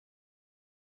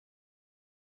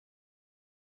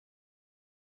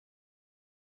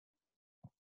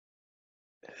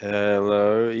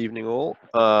Hello, evening all.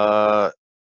 Can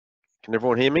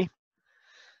everyone hear me?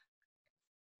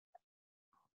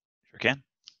 Sure can.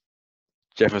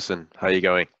 Jefferson, how are you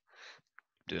going?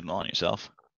 Doing well on yourself.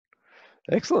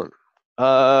 Excellent.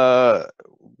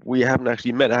 We haven't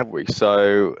actually met, have we?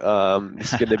 So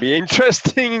this is going to be an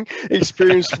interesting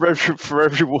experience for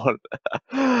everyone.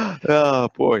 Oh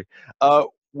boy.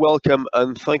 Welcome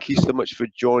and thank you so much for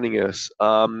joining us.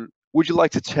 Would you like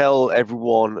to tell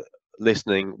everyone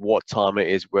listening what time it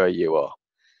is where you are?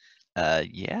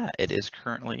 Yeah, it is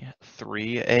currently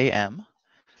 3 a.m.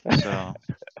 So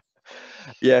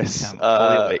Yes. I'm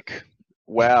fully awake.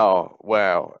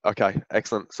 Wow. Okay,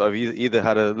 excellent. So you either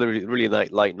had a really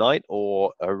late night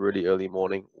or a really early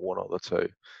morning, one of the two.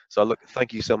 So look,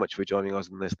 thank you so much for joining us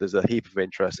in this. There's a heap of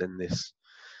interest in this,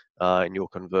 in your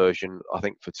conversion. I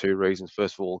think for two reasons.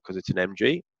 First of all, because it's an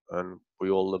MG, and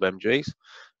we all love MGs,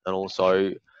 and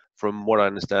also, from what I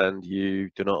understand,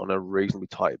 you do not on a reasonably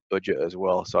tight budget as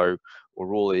well. So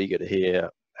we're all eager to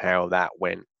hear how that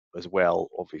went as well,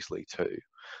 obviously too.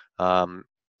 Um,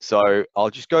 so I'll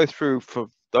just go through for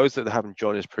those that haven't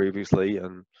joined us previously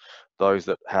and those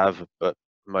that have but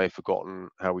may have forgotten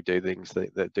how we do things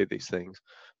that do these things.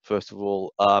 First of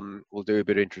all, we'll do a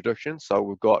bit of introduction. So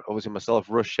we've got obviously myself,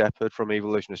 Russ Shepherd from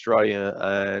Evolution Australia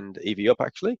and EV Up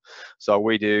actually. So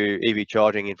we do EV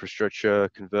charging infrastructure,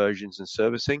 conversions and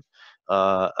servicing.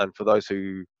 And for those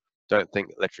who don't think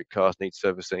electric cars need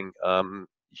servicing, you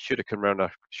should come around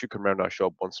our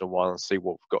shop once in a while and see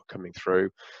what we've got coming through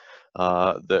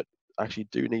that actually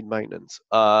do need maintenance.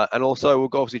 And also we've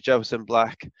got obviously Jefferson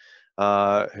Black,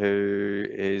 who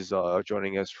is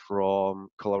joining us from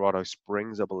Colorado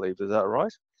Springs, I believe. Is that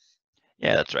right?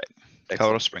 Yeah, that's right. Excellent.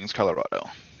 Colorado Springs, Colorado.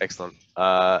 Excellent.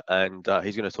 And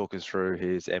he's going to talk us through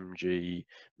his MG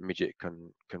Midget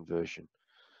conversion.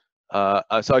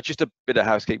 So just a bit of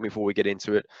housekeeping before we get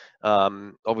into it.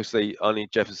 Obviously, only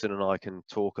Jefferson and I can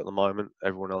talk at the moment.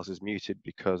 Everyone else is muted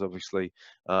because obviously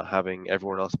having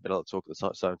everyone else been able to talk at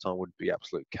the same time would be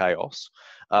absolute chaos.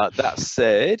 That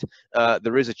said,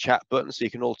 there is a chat button, so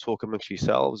you can all talk amongst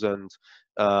yourselves, and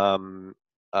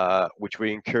which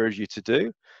we encourage you to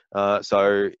do.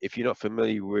 So if you're not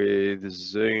familiar with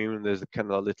Zoom, there's a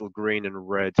kind of little green and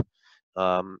red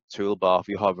toolbar. If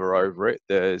you hover over it,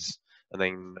 and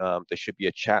then there should be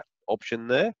a chat option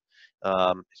there.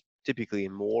 It's typically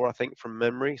in more, I think, from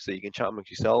memory, so you can chat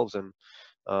amongst yourselves and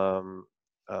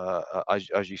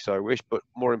as you so wish. But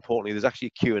more importantly, there's actually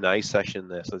a Q&A session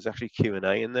there, so there's actually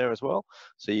Q&A in there as well,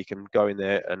 so you can go in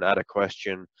there and add a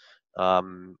question,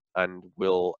 and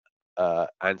we'll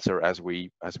answer as we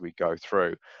go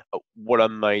through. What I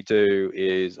may do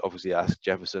is obviously ask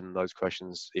Jefferson those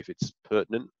questions if it's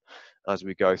pertinent as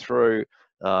we go through.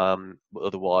 But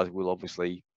otherwise, we'll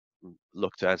obviously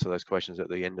look to answer those questions at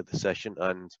the end of the session,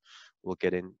 and we'll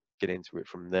get into it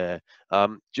from there.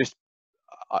 Just,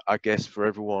 I guess, for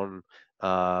everyone's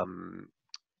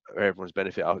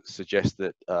benefit, I would suggest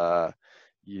that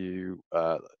you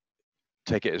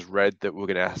take it as read that we're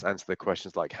going to answer the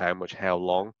questions like how much, how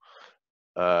long,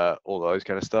 all those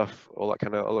kind of stuff, all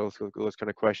those kind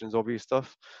of questions, obvious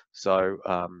stuff. So,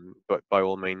 but by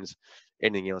all means,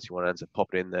 anything else you want to answer,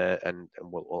 pop it in there, and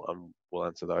we'll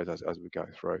answer those as we go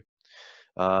through.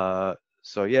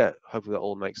 So yeah, hopefully that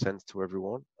all makes sense to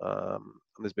everyone. And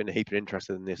there's been a heap of interest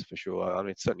in this for sure. I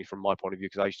mean, certainly from my point of view,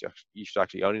 because I used to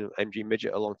actually own an MG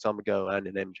Midget a long time ago and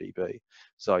an MGB.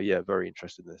 So yeah, very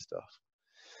interested in this stuff.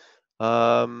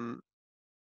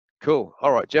 Cool.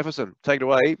 All right, Jefferson, take it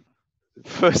away.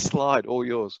 First slide, all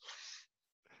yours.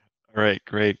 All right,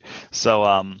 great. So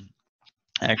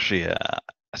actually,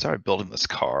 I started building this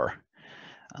car.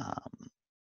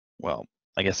 Well,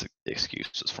 I guess the excuse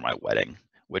was for my wedding,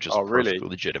 which is perfectly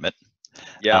legitimate.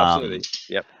 Yeah, absolutely.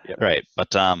 Yep. Right,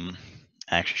 but I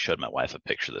actually showed my wife a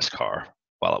picture of this car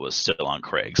while it was still on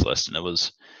Craigslist, and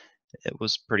it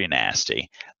was pretty nasty.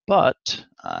 But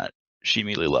she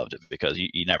immediately loved it because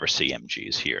you never see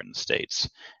MGs here in the States,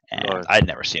 and no. I'd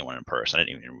never seen one in person. I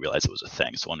didn't even realize it was a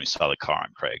thing. So when we saw the car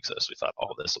on Craigslist, we thought,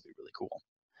 oh, this will be really cool.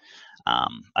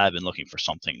 I've been looking for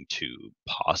something to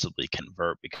possibly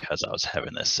convert because I was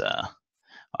having this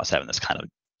kind of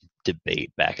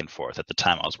debate back and forth. At the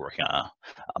time, I was working on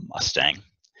a Mustang,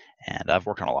 and I've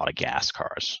worked on a lot of gas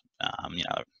cars.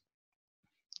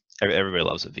 Everybody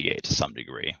loves a V8 to some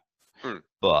degree.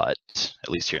 But at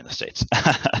least here in the States.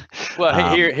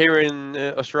 Well, here in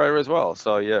Australia as well.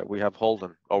 So yeah, we have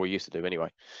Holden. Oh, we used to do anyway.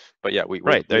 But yeah,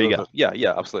 there you go.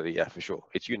 Yeah, absolutely, yeah, for sure.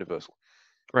 It's universal.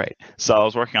 Right. So I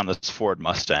was working on this Ford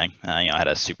Mustang. I had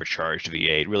a supercharged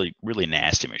V8, really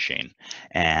nasty machine,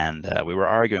 and we were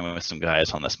arguing with some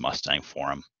guys on this Mustang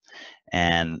forum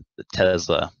And the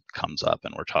Tesla comes up,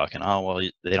 and we're talking, oh, well,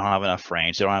 they don't have enough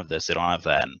range, they don't have this, they don't have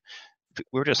that. And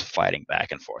we were just fighting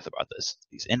back and forth about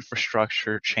these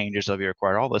infrastructure changes that we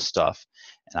required, all this stuff.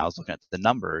 And I was looking at the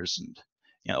numbers, and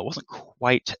it wasn't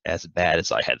quite as bad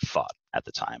as I had thought at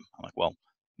the time. I'm like, well,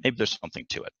 maybe there's something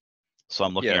to it. So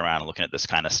I'm looking around and looking at this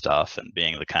kind of stuff, and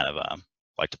being the kind of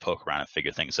like to poke around and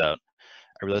figure things out.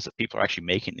 I realized that people are actually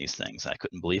making these things, and I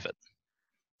couldn't believe it.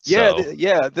 Yeah,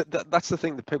 So, that's the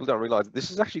thing that people don't realize.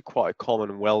 This is actually quite a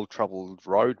common, well-traveled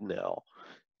road now.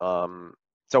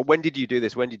 So when did you do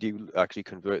this? When did you actually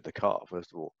convert the car,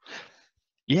 first of all?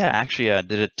 yeah, actually, I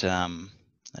did it.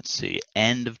 Let's see,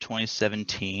 end of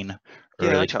 2017,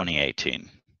 early 2018.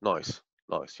 Nice,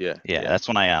 yeah. Yeah, that's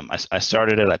when I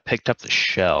started it. I picked up the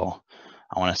shell,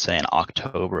 I want to say in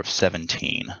October of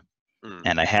 17,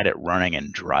 and I had it running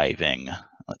and driving.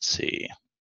 Let's see,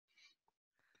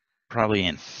 probably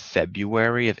in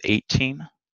February of 18.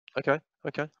 Okay.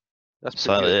 That's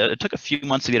So pretty good. it took a few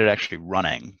months to get it actually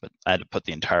running, but I had to put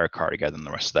the entire car together and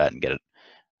the rest of that and get it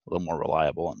a little more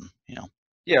reliable, and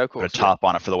Yeah, of course. put a top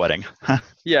on it for the wedding.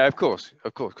 Yeah, of course,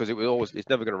 because it's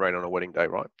never going to rain on a wedding day,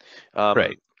 right?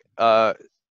 Right.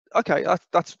 Okay,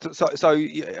 that's so.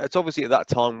 Yeah, it's obviously at that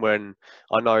time when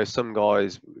I know some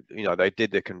guys,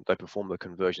 they performed the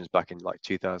conversions back in like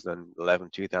 2011,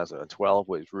 2012,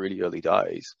 where it's really early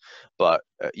days. But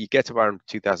you get to around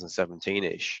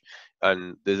 2017-ish,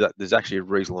 and there's actually a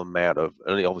reasonable amount of,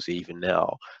 and obviously even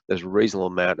now, there's a reasonable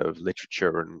amount of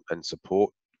literature and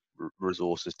support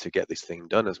resources to get this thing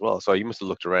done as well. So you must have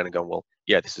looked around and gone, well,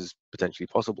 yeah, this is potentially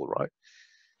possible, right?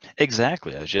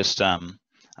 Exactly.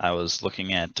 I was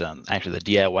looking at actually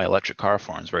the DIY electric car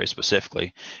forums very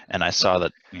specifically, and I saw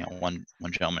that one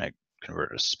gentleman had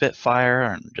converted a Spitfire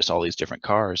and just all these different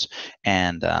cars,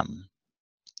 and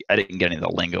I didn't get any of the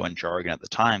lingo and jargon at the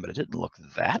time, but it didn't look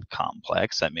that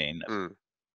complex. I mean,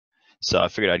 so I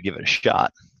figured I'd give it a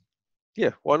shot.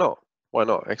 Yeah, why not? Why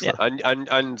not? Excellent. Yeah.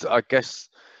 And I guess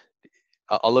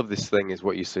I love this thing is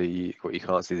what you see, what you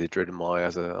can't see, the dread in my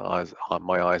eyes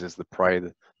as the prey.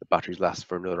 The batteries last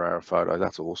for another hour photo.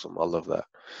 That's awesome. I love that.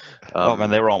 Oh man,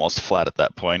 they were almost flat at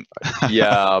that point.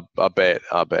 Yeah, I bet.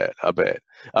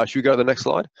 Should we go to the next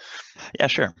slide? Yeah,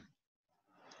 sure.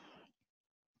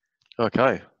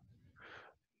 Okay.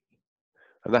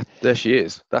 And there she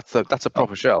is. That's a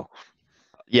proper shell.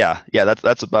 Yeah,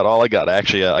 that's about all I got.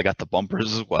 Actually, I got the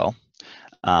bumpers as well.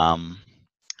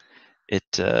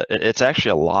 It's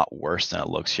actually a lot worse than it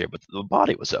looks here, but the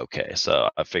body was okay. So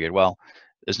I figured, well,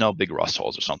 there's no big rust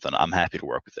holes or something. I'm happy to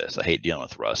work with this. I hate dealing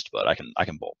with rust, but I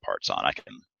can bolt parts on. I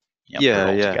can put it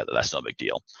all together. That's no big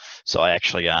deal. So I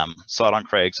actually saw it on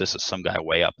Craigslist. Some guy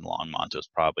way up in Longmont. It was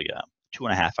probably a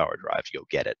 2.5 hour drive to go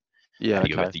get it. Yeah, to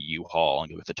go get the U-Haul and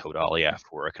go get the tow dolly after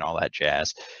work and all that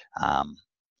jazz.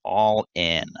 All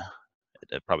in,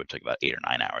 it probably took about 8 or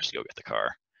 9 hours to go get the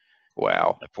car.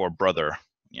 Wow. My poor brother,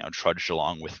 trudged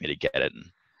along with me to get it. And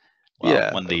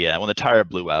when the tire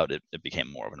blew out, it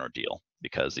became more of an ordeal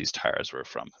because these tires were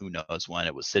from who knows when.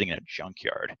 It was sitting in a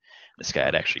junkyard. This guy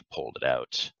had actually pulled it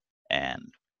out and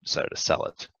decided to sell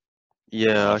it.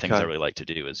 Yeah. One of the things I really like to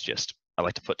do is I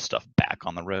like to put stuff back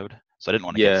on the road. So I didn't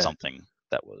want to get something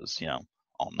that was,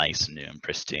 all nice and new and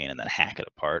pristine and then hack it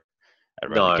apart.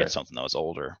 I'd rather get something that was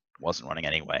older, wasn't running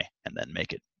anyway, and then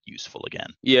make it useful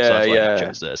again. Yeah, so that's why I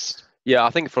chose this. Yeah,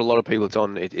 I think for a lot of people,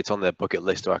 it's on their bucket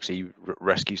list to actually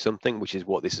rescue something, which is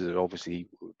what this is obviously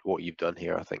what you've done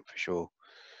here. I think for sure.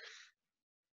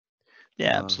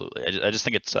 Yeah, absolutely. I just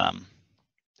think it's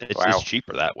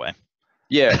cheaper that way.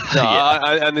 Yeah.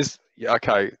 No, and this.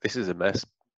 Okay, this is a mess,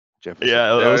 Jefferson.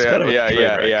 Yeah, it was kind of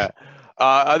yeah.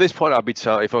 At this point, I'd be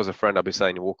telling, if I was a friend, I'd be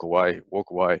saying, walk away.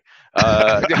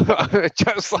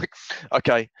 Just like,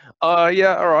 okay,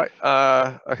 yeah, all right,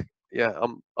 yeah,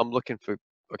 I'm looking for,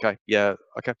 okay, yeah,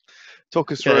 okay.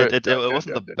 Talk us through it. It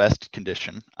wasn't the best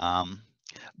condition,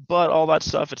 but all that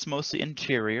stuff, it's mostly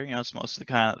interior. It's mostly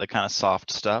the kind of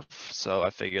soft stuff. So I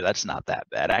figure that's not that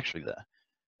bad. Actually,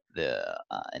 the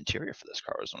interior for this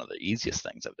car was one of the easiest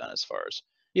things I've done as far as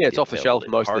it's off the shelf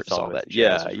most of the time. All that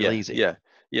jazz. Really easy.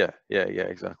 Yeah,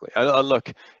 exactly. And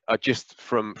look, just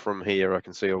from here, I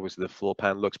can see obviously the floor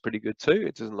pan looks pretty good too.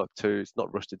 It doesn't look it's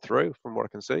not rusted through from what I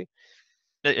can see.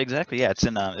 Exactly. Yeah,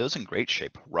 it was in great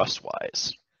shape rust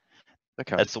wise.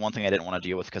 Okay. That's the one thing I didn't want to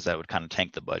deal with because that would kind of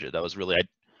tank the budget. That was really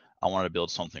I wanted to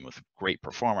build something with great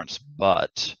performance,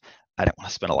 but I didn't want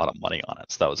to spend a lot of money on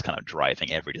it. So that was kind of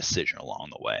driving every decision along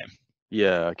the way.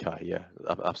 Yeah. Okay. Yeah.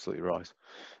 Absolutely right.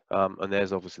 And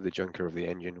there's obviously the junker of the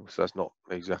engine, so that's not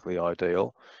exactly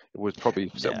ideal. It was probably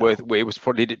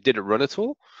Did it run at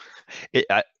all?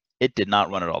 It did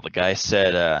not run at all. The guy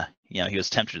said he was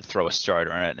tempted to throw a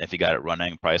starter in it, and if he got it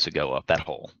running, price would go up. That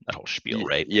whole spiel,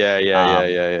 right? Yeah, yeah, yeah, Um,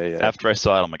 yeah, yeah, yeah. After I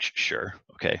saw it, I'm like, sure,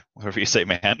 okay, whatever you say,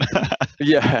 man.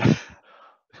 Yeah.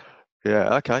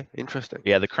 Yeah, okay, interesting.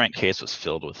 Yeah, the crankcase was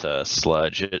filled with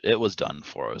sludge. It was done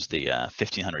for. It was the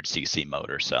 1500cc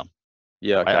motor, so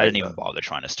Yeah, I okay. didn't even bother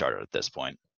trying to start it at this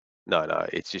point. No,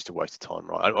 it's just a waste of time,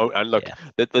 right? And look, Yeah,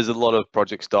 there's a lot of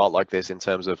projects start like this in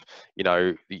terms of,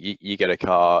 you get a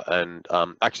car and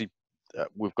actually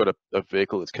we've got a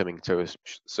vehicle that's coming to us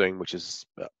soon, which is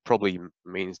probably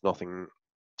means nothing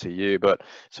to you, but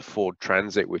it's a Ford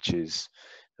Transit, which is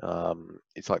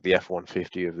it's like the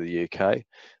F-150 of the UK,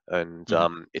 and mm,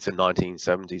 it's a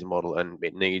 1970s model, and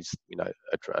it needs,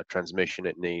 a transmission,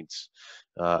 it needs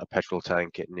a petrol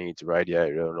tank, it needs a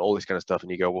radiator, and all this kind of stuff.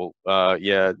 And you go, well,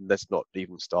 yeah, let's not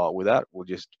even start with that. We'll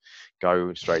just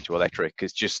go straight to electric.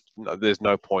 It's just there's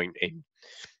no point in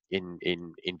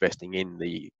investing in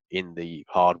the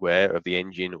hardware of the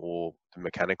engine or the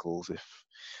mechanicals if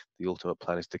the ultimate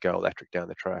plan is to go electric down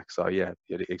the track. So yeah,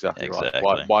 you're exactly right.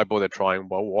 Why exactly. why bother trying?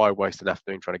 Why waste an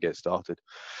afternoon trying to get started?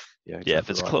 Yeah, Yeah, if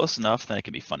exactly it's right. close enough, then it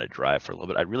can be fun to drive for a little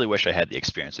bit. I really wish I had the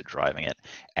experience of driving it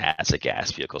as a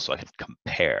gas vehicle so I could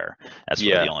compare. That's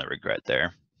really the Yeah, only regret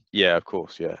there. yeah, of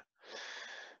course, yeah.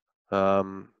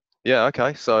 Um, yeah,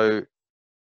 okay. So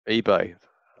eBay,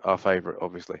 our favorite,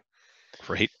 obviously.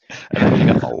 Right? I've actually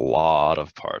gotten a lot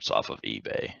of parts off of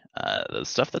eBay. The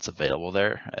stuff that's available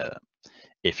there,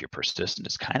 if you're persistent,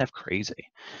 is kind of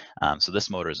crazy. So this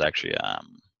motor is actually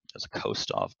it's a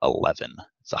Kostov 11.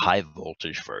 It's a high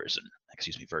voltage version.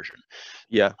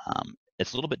 Yeah,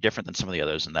 It's a little bit different than some of the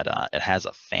others in that it has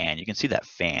a fan. You can see that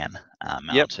fan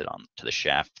yep, mounted on to the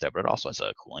shaft there, but it also has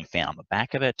a cooling fan on the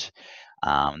back of it.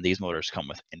 These motors come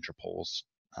with interpoles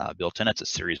built in. It's a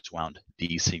series wound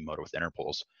DC motor with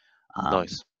interpoles. Um,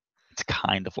 nice. it's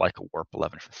kind of like a Warp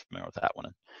 11 if you're familiar with that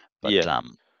one. But Yeah,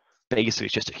 basically,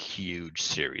 it's just a huge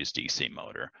series DC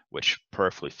motor, which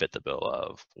perfectly fit the bill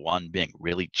of one being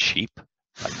really cheap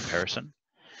by comparison,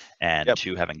 and yep,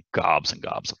 two having gobs and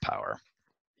gobs of power.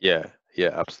 yeah, yeah,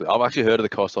 absolutely. I've actually heard of the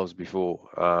Kostovs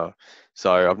before,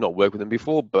 so I've not worked with them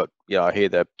before, but yeah, I hear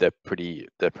they're pretty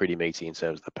meaty in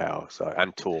terms of the power, so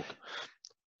and torque.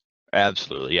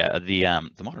 Absolutely, yeah.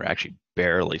 The motor actually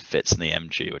barely fits in the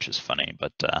MG, which is funny,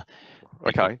 but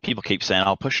Okay. people keep saying,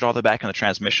 "I'll push it all the way back in the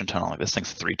transmission tunnel." Like this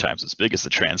thing's 3 times as big as the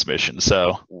transmission,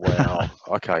 so Wow.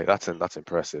 Okay, that's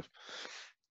impressive.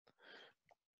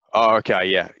 Oh, okay,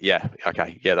 yeah, yeah,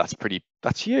 okay, yeah,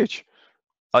 that's huge.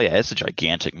 oh yeah, it's a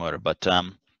gigantic motor. But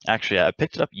actually, I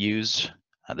picked it up used.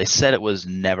 They said it was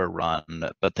never run,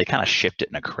 but they kind of shipped it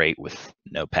in a crate with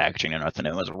no packaging or nothing.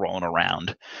 It was rolling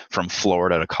around from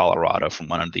Florida to Colorado, from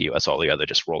one end of the U.S. all the other,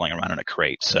 just rolling around in a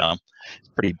crate. So it's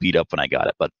pretty beat up when I got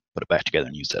it, but put it back together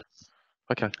and used it.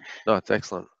 Okay. No, it's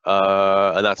excellent.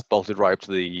 And that's bolted right up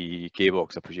to the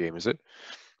gearbox, I presume, is it?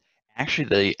 Actually,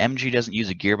 the MG doesn't use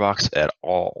a gearbox at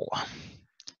all.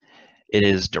 It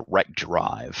is direct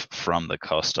drive from the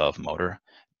Kostov motor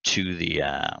to the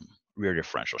rear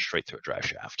differential straight through a drive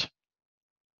shaft.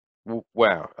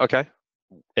 Wow. Okay.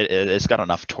 It's got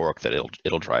enough torque that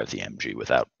it'll drive the MG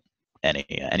without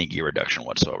any gear reduction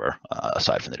whatsoever,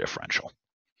 aside from the differential.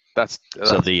 That's So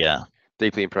that's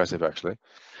deeply impressive, actually.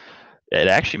 it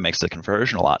actually makes the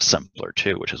conversion a lot simpler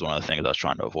too, which is one of the things I was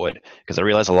trying to avoid, because I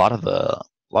realized a lot of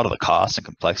the costs and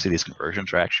complexity of these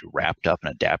conversions are actually wrapped up in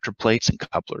adapter plates and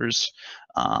couplers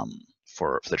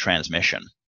for the transmission.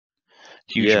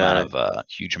 Yeah.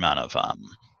 Huge amount of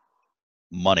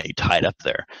money tied up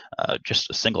there. Just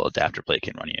a single adapter plate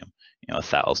can run you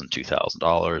 $1,000,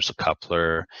 $2,000, a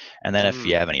coupler, and then if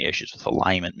you Mm. have any issues with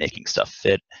alignment, making stuff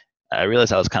fit, I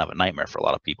realized that was kind of a nightmare for a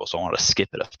lot of people, so I wanted to skip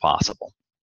it if possible.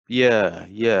 Yeah.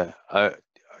 Yeah.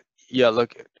 Yeah.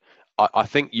 Look, I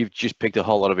think you've just picked a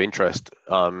whole lot of interest,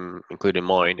 including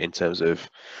mine, in terms of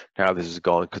how this has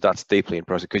gone, because that's deeply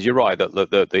impressive. Because you're right that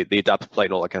the adapter plate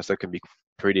and all that kind of stuff can be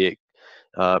pretty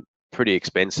uh, pretty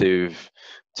expensive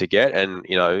to get, and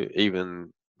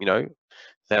even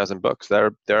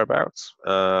 $1,000 thereabouts,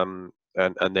 and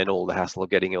then all the hassle of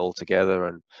getting it all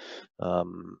together,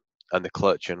 um, and the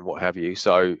clutch and what have you.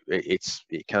 So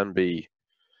it can be.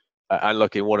 And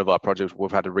look, in one of our projects,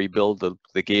 we've had to rebuild the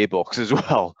gearbox as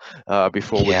well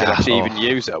before we can Yeah. actually even Oh,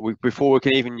 use it. Before we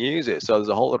can even use it, so there's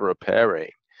a whole lot of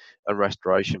repairing and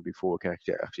restoration before we can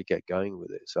actually get going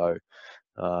with it. So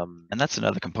and that's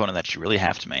another component that you really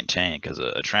have to maintain, because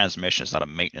a transmission is not a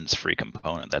maintenance-free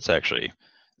component.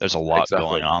 There's a lot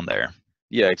going exactly. on there.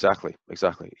 Yeah, exactly.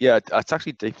 Yeah, it's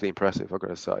actually deeply impressive, I've got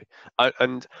to say.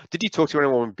 And did you talk to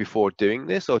anyone before doing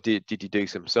this, or did you do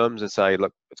some sums and say,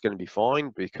 look, it's going to be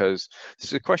fine? Because this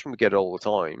is a question we get all the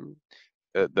time.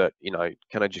 that, you know,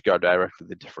 can I just go direct with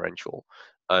the differential?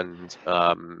 And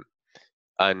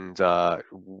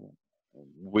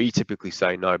we typically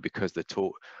say no, because the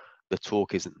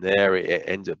torque isn't there. It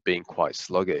ends up being quite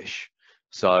sluggish.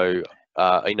 So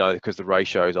you know, because the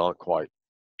ratios aren't quite,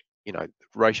 you know,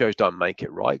 ratios don't make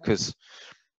it right, because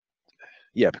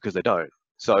they don't.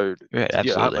 So Right, did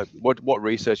you, absolutely. what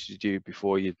research did you do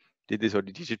before you did this, or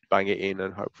did you just bang it in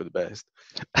and hope for the best?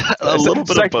 A little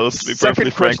bit of both, to be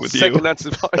perfectly frank with you. Second answer.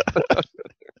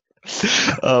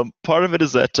 Part of it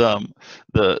is that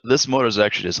this motor is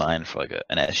actually designed for like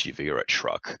an SUV or a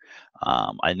truck.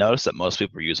 I noticed that most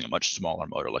people are using a much smaller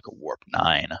motor, like a Warp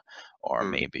 9, or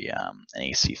maybe an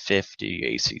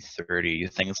AC50,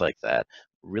 AC30, things like that.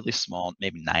 Really small,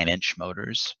 maybe 9-inch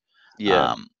motors.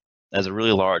 Yeah. As a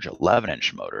really large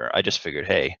 11-inch motor, I just figured,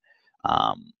 hey,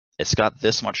 it's got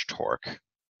this much torque,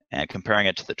 and comparing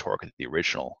it to the torque of the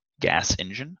original gas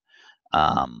engine,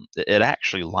 it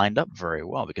actually lined up very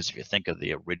well, because if you think of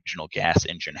the original gas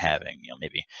engine having, you know,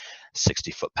 maybe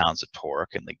 60 foot-pounds of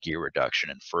torque and the gear reduction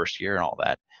in first gear and all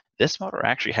that, this motor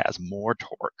actually has more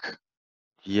torque,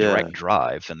 direct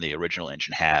drive, than the original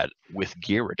engine had with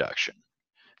gear reduction.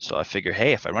 So I figure,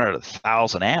 hey, if I run it at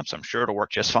 1,000 amps, I'm sure it'll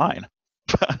work just fine.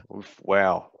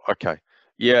 Wow. Okay.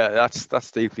 Yeah,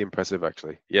 that's deeply impressive,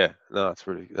 actually. Yeah. No, that's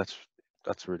really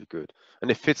good, and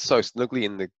it fits so snugly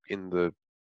in the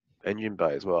engine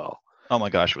bay as well. Oh my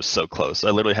gosh, it was so close. I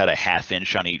literally had a 1/2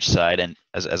 inch on each side, and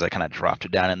as I kind of dropped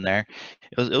it down in there,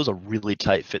 it was a really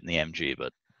tight fit in the MG,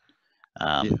 but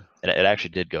it actually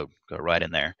did go right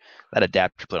in there. That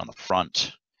adapter plate on the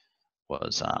front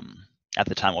was at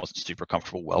the time I wasn't super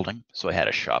comfortable welding, so I had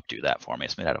a shop do that for me.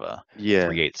 It's made out of a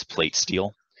 3/8 plate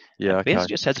steel. Yeah. It basically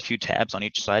Okay. just has a few tabs on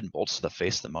each side and bolts to the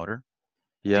face of the motor.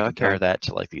 If you Yeah. compare Okay. that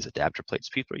to like these adapter plates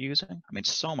people are using, I mean,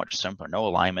 so much simpler. No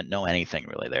alignment, no anything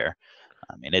really there.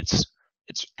 I mean, it's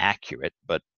accurate,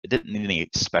 but it didn't need any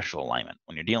special alignment.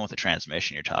 When you're dealing with a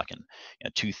transmission, you're talking, you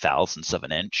know, 2/1000 of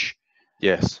an inch,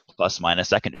 Yes. plus minus,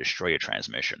 that can destroy your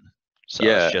transmission. So it's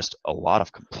Yeah. just a lot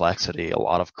of complexity, a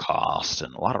lot of cost,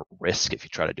 and a lot of risk if you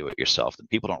try to do it yourself. And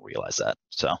people don't realize that.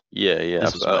 So Yeah.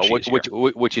 this was much easier.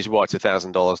 Which is why it's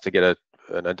 $1,000 to get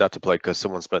an adapter plate, because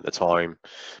someone spent the time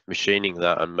machining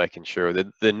that and making sure that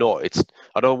they're not. It's,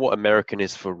 I don't know what American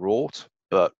is for wrought,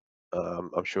 but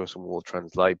I'm sure someone will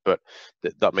translate. But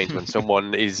that means when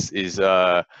someone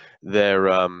they're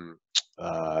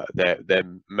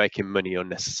making money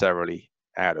unnecessarily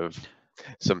out of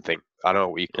something. I don't know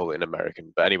what you call it in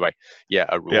American, but anyway, yeah,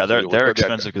 a Yeah, wrought. So we always they're got the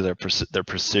expensive because they're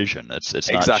precision. It's not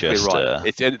exactly just right.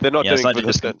 They're not yeah, it's doing not for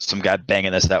just the some guy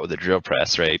banging this out with a drill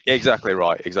press, right? exactly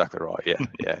right. Exactly right. Yeah.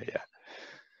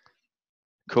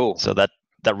 Cool. So that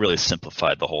really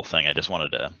simplified the whole thing. I just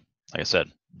wanted to, like I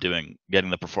said, getting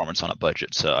the performance on a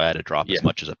budget, so I had to drop as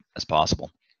much as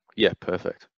possible. Yeah,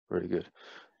 perfect. Really good.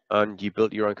 And you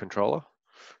built your own controller?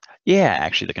 Yeah,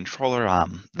 actually, the controller,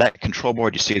 that control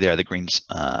board you see there, the green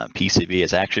PCB,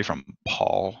 is actually from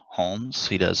Paul Holmes.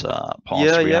 He does Paul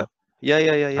Yeah.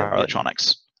 Power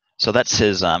Electronics. So that's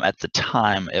his. At the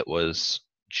time, it was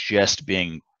just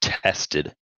being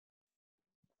tested.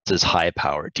 It's his high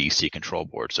power DC control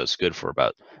board, so it's good for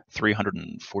about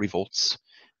 340 volts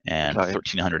and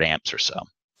 1,300 amps or so.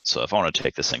 So if I want to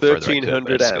take this thing further, I could, but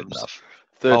 1,300 it's good amps. enough.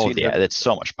 Oh yeah, 1,300. it's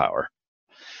so much power.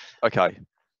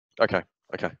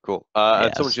 Okay, cool. Yes.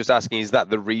 And someone's just asking, is that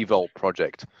the Revolt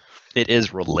project? It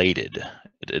is related.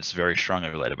 It's very strongly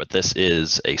related, but this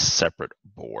is a separate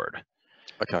board.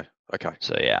 Okay.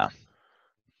 So yeah.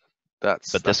 But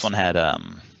this one had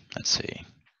let's see.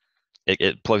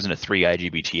 It plugs into 3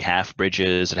 IGBT half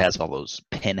bridges. It has all those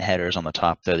pin headers on the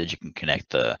top there that you can connect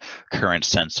the current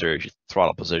sensor, your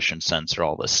throttle position sensor,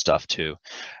 all this stuff to.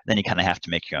 Then you kind of have to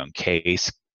make your own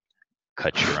case,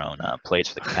 cut your own plates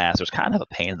for the capacitors. Kind of a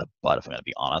pain in the butt, if I'm going to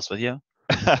be honest with you.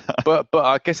 but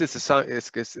I guess it's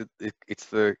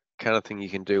the kind of thing you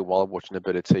can do while watching a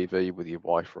bit of TV with your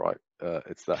wife, right?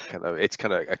 It's kind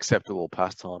of acceptable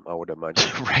pastime, I would imagine.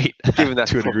 Right. Given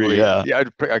that's to a probably, degree, yeah.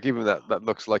 Given that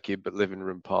looks like your living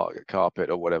room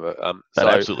carpet or whatever. That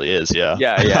absolutely is, yeah.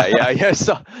 Yeah.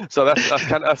 So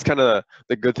that's kind of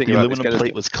the good thing the about aluminum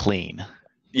plate was clean.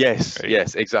 Yes, right?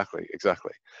 Yes, exactly.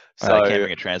 So I can't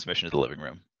bring a transmission to the living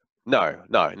room. No,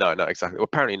 exactly. Well,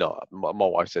 apparently not. My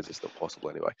wife says it's not possible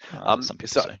anyway. Some people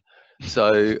say.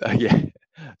 So yeah,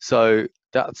 so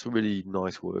that's really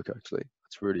nice work, actually.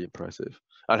 That's really impressive.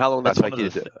 And how long did it take you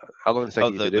to do? How long did it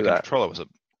take you to do that? The controller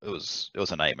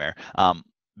was a nightmare.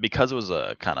 Because it was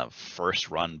a kind of first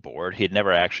run board, he had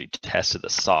never actually tested the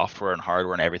software and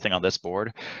hardware and everything on this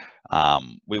board.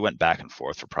 We went back and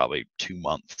forth for probably 2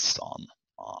 months on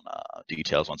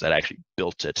details once I'd actually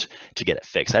built it to get it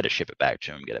fixed. I had to ship it back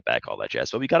to him, get it back, all that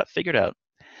jazz. But we got it figured out,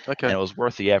 and Okay. it was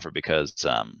worth the effort because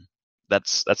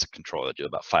that's a controller that do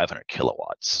about 500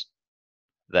 kilowatts.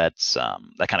 That's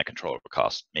that kind of controller would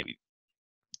cost maybe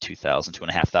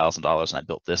 $2,500, and I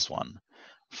built this one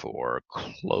for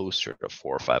closer to $400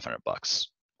 or $500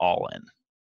 all in.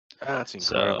 That's So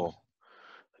incredible.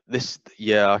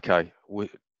 Yeah, okay.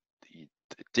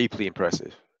 Deeply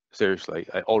impressive. Seriously,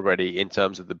 already in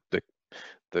terms of the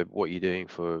what you're doing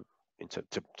for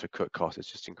to cut costs,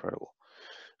 it's just incredible.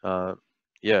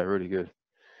 Yeah, really good.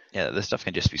 yeah, this stuff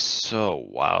can just be so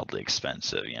wildly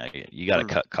expensive. You got to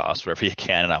cut costs wherever you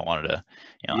can. And I wanted to,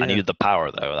 I Yeah. needed the power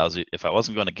though. If I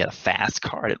wasn't going to get a fast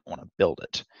car, I didn't want to build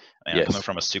it. Yes. Coming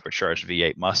from a supercharged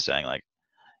V8 Mustang, like,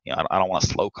 I don't want a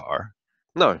slow car.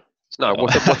 No. So.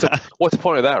 What's the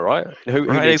point of that, right? Who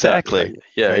Right, needs exactly. that?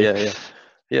 Yeah, Right.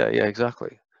 yeah,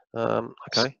 exactly.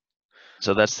 Okay.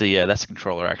 So that's the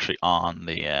controller actually on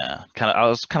the I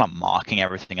was kind of mocking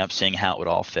everything up, seeing how it would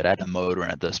all fit. I had a motor in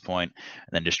at this point, and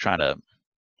then just trying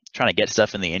to get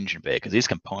stuff in the engine bay, because these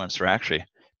components are actually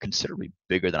considerably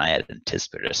bigger than I had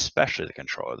anticipated, especially the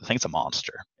controller. The thing's a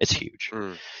monster. It's huge.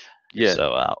 Yeah.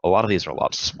 So a lot of these are a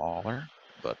lot smaller,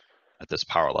 but at this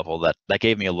power level, that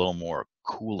gave me a little more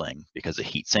cooling because the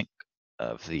heatsink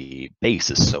of the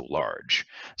base is so large.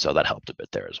 So that helped a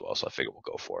bit there as well. So I figured we'll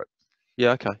go for it.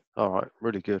 Yeah. Okay. All right.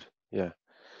 Really good. Yeah.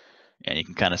 And you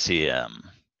can kind of see. Okay,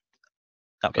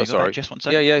 Oh, go back sorry. just one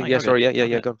Yeah, second. No, you're sorry. good. Yeah.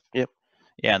 Okay. Go. Yep.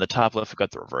 Yeah, in the top left, we've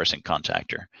got the reversing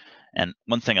contactor. And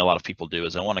one thing a lot of people do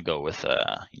is they want to go with,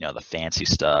 the fancy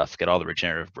stuff, get all the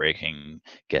regenerative braking,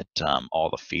 get all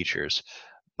the features.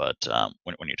 But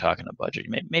when you're talking a budget,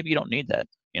 maybe you don't need that.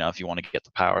 If you want to get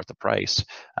the power at the price,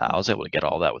 I was able to get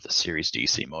all that with a series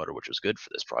DC motor, which was good for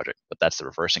this project. But that's the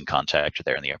reversing contactor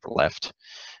there in the upper left.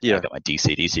 Yeah. I've got my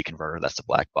DC-DC converter. That's the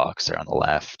black box there on the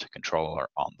left, controller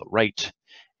on the right.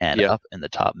 And Yeah. up in the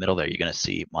top middle there, you're going to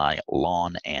see my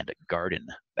lawn and garden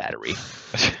battery.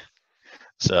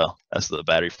 So that's the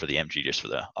battery for the MG, just for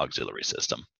the auxiliary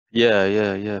system.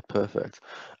 Yeah. Perfect.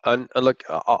 And look,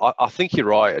 I think you're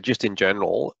right. Just in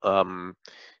general,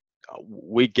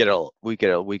 we get a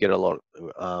lot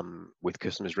with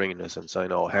customers ringing us and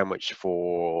saying, "Oh, how much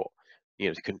for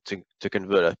to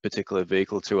convert a particular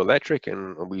vehicle to electric?"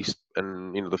 And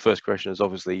the first question is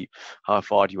obviously, how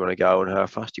far do you want to go and how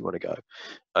fast do you want to go?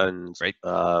 And Right.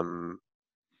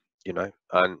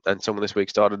 and someone this week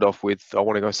started off with, I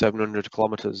want to go 700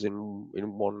 kilometers in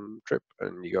one trip,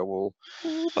 and you go, well,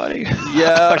 ooh, buddy.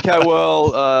 Yeah, okay,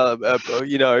 well,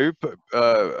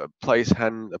 place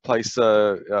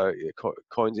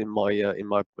coins in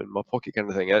my pocket, kind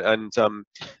of thing. And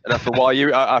after a while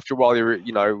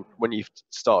you're when you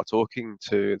start talking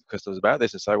to customers about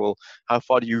this and say, well, how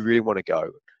far do you really want to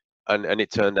go? And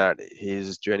it turned out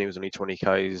his journey was only 20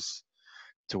 k's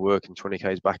to work and 20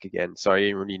 k's back again, so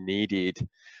he really needed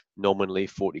nominally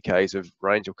 40 k's of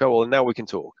range. Okay, well, now we can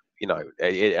talk.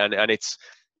 And it's,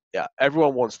 yeah,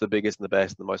 everyone wants the biggest and the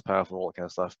best and the most powerful and all that kind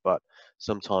of stuff, but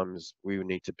sometimes we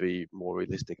need to be more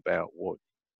realistic about what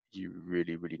you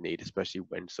really, really need, especially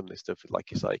when some of this stuff, like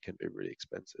you say, can be really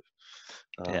expensive.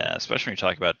 Yeah, especially when you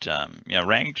talk about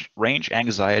range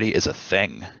anxiety is a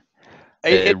thing.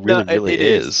 It really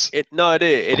is. It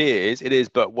is.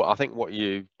 But I think what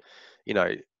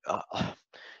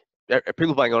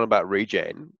people bang on about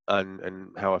regen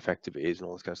and how effective it is and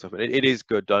all this kind of stuff, and it is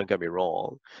good. Don't get me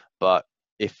wrong, but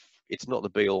if it's not the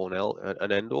be all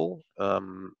and end all,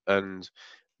 and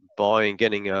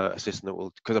getting a system that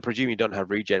will, because I presume you don't have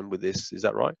regen with this, is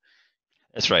that right?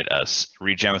 That's right.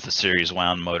 Regen with the series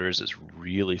wound motors is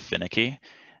really finicky,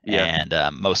 Yeah. and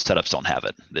most setups don't have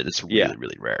it. It's really,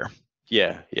 really rare.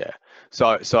 Yeah.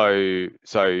 So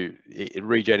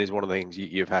regen is one of the things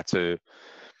you've had to,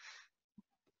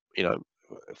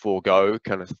 forego,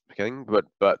 kind of thing.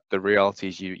 But the reality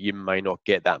is you may not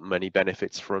get that many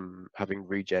benefits from having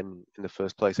regen in the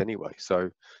first place anyway.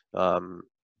 So,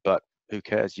 but who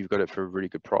cares? You've got it for a really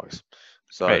good price.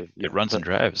 So Right. It runs and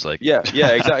drives like. Yeah.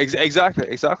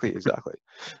 Exactly.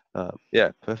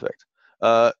 Yeah. Perfect.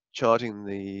 Charging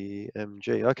the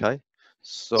MG. Okay.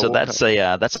 So that's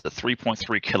the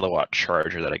 3.3 kilowatt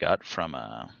charger that I got from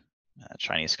a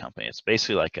Chinese company. It's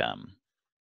basically like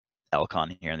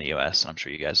Elcon here in the US. I'm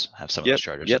sure you guys have some of those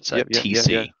chargers. It's TC.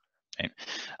 Yeah.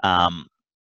 Right?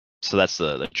 So that's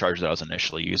the charger that I was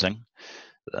initially using.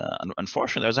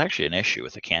 Unfortunately, there was actually an issue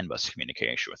with the CAN bus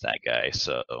communication with that guy.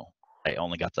 So I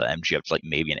only got the MG up to like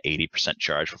maybe an 80%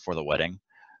 charge before the wedding.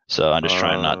 So I'm just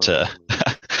trying not to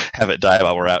have it die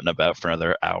while we're out and about for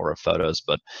another hour of photos.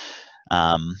 But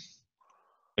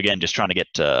again, just trying to get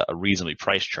a reasonably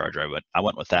priced charger, I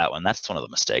went with that one. That's one of the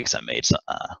mistakes I made.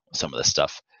 Some of this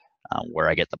stuff where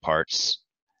I get the parts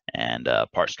and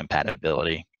parts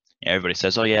compatibility. Everybody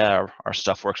says, "Oh yeah, our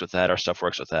stuff works with that. Our stuff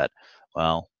works with that."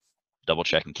 Well, double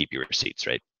check and keep your receipts,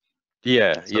 right?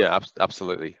 Yeah, So, yeah,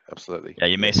 absolutely, absolutely. yeah,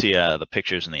 you may see the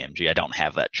pictures in the MG. I don't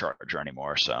have that charger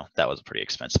anymore, so that was a pretty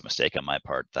expensive mistake on my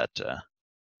part. That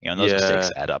and those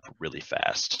mistakes Yeah, add up really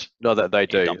fast. no, that they You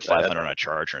do. dump 500 on a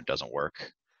charger and it doesn't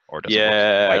work, or it doesn't work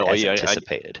Yeah, quite or as yeah,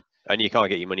 anticipated. and you can't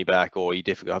get your money back, or you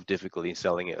have difficulty in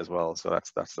selling it as well. So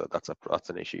that's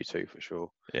an issue too, for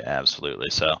sure. Yeah, absolutely.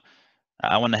 So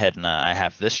I went ahead and I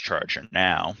have this charger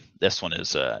now. This one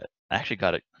is I actually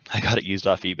got it. I got it used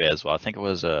off eBay as well. I think it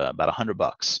was about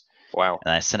 $100, Wow.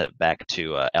 and I sent it back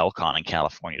to Elcon in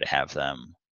California to have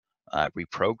them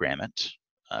reprogram it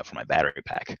for my battery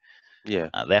pack. Yeah.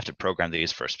 They have to program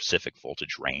these for a specific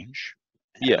voltage range.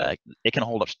 And, Yeah. it can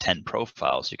hold up to 10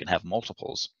 profiles. You can have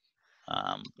multiples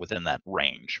within that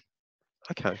range.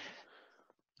 Okay.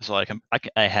 So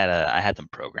I had them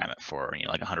program it for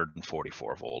like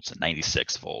 144 volts and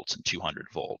 96 volts and 200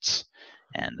 volts,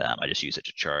 and I just use it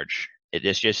to charge. It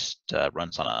just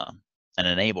runs on an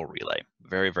enable relay.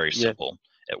 Very Yeah. simple.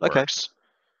 It Okay. works.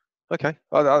 Okay.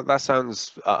 Oh, that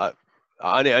sounds.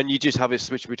 And you just have it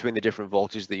switch between the different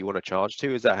voltages that you want to charge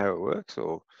to. Is that how it works,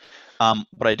 or?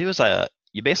 What I do is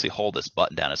you basically hold this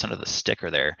button down. It's under the sticker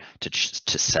there to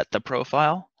set the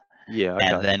profile. Yeah. Okay.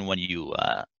 And then when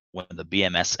the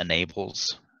BMS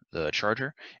enables the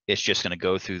charger, it's just going to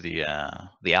go through the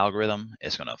algorithm.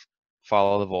 It's going to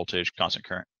follow the voltage, constant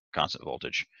current, constant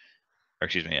voltage, or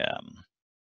excuse me,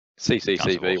 constant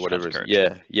CCCV, voltage, whatever constant it is.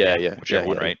 current. Yeah. Whichever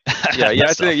one, right? Yeah. I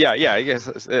guess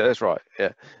that's right.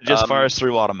 Yeah. It just fires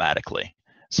through automatically.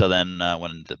 So then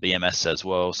when the BMS says,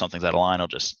 "Whoa, something's out of line," I'll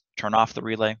just turn off the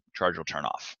relay. Charger will turn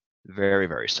off.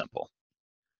 Very simple.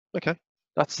 Okay.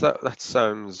 That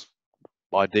sounds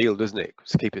ideal, doesn't it?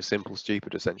 Just keep it simple,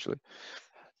 stupid, essentially.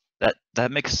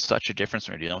 That makes such a difference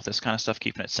when you're dealing with this kind of stuff.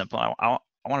 Keeping it simple. I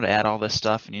wanted to add all this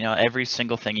stuff, and every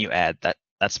single thing you add,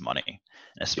 that's money,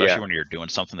 and especially Yeah. when you're doing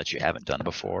something that you haven't done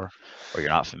before, or you're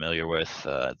not familiar with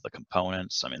the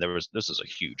components. I mean, this is a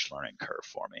huge learning curve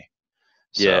for me.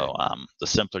 Yeah. So the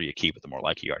simpler you keep it, the more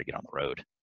likely you are to get on the road.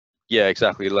 Yeah,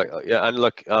 exactly. And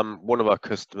look, one of our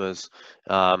customers,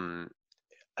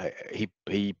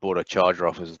 he bought a charger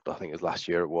off us. I think it was last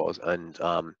year it was, and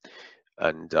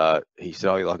he said,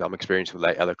 "Oh, like I'm experienced with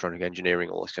electronic engineering,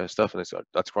 all this kind of stuff." And I said,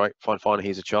 "That's great, fine.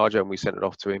 Here's a charger," and we sent it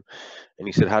off to him. And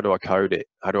he said, "How do I code it?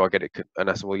 How do I get it?" And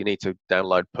I said, "Well, you need to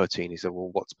download Putty." And he said, "Well,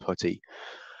 what's Putty?"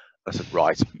 I said,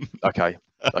 "Right, okay."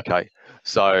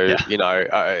 So you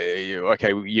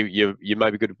may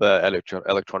be good at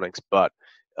electronics, but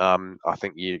I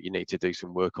think you need to do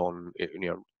some work on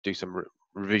do some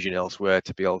revision elsewhere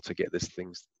to be able to get this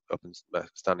things up and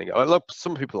standing. I love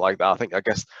some people like that. I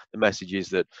guess the message is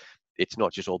that it's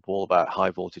not just all about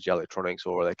high voltage electronics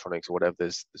or whatever.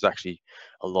 There's actually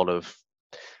a lot of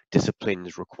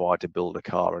disciplines required to build a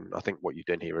car, and I think what you've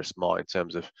done here is smart in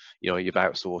terms of you've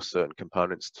outsourced certain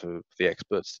components to the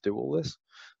experts to do all this.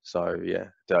 So yeah,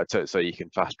 so you can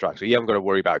fast track. So you haven't got to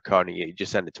worry about coding it. You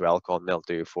just send it to Elcon, they'll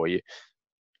do it for you,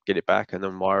 get it back, and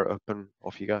then wire it up, and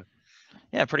off you go.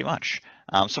 Yeah, pretty much.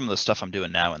 Some of the stuff I'm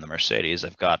doing now in the Mercedes,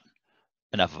 I've got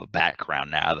enough of a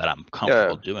background now that I'm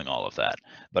comfortable doing all of that.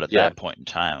 But at that point in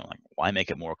time, I'm like, why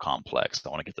make it more complex? I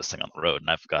want to get this thing on the road, and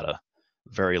I've got a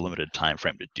very limited time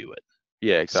frame to do it.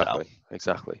 Yeah, exactly.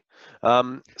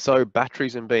 So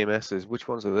batteries and BMSs, which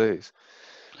ones are these?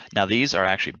 Now these are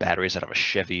actually batteries out of a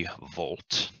Chevy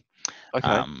Volt.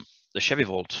 Okay. The Chevy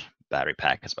Volt battery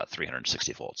pack is about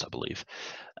 360 volts, I believe.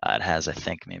 It has, I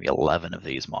think, maybe 11 of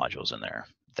these modules in there,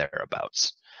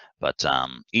 thereabouts. But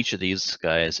each of these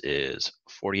guys is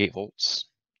 48 volts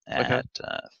at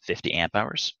 50 amp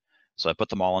hours. So I put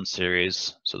them all in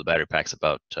series. So the battery pack's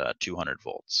about 200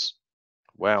 volts.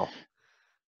 Wow.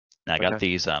 Now I got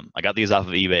these. I got these off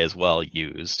of eBay as well,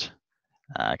 used.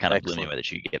 Kind of blew me away that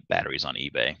you get batteries on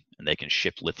eBay, and they can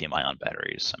ship lithium-ion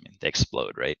batteries. I mean, they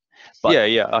explode, right? But,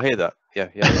 yeah, I hear that.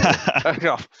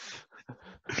 Yeah.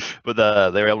 But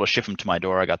they were able to ship them to my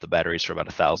door. I got the batteries for about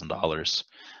 $1,000.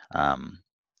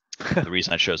 The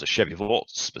reason I chose a Chevy Volt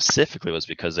specifically was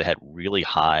because they had really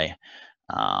high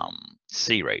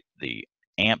C rate. The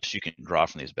amps you can draw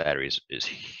from these batteries is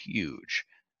huge.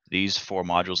 These 4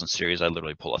 modules in series, I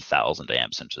literally pull 1,000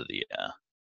 amps into the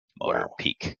motor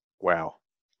peak. Wow.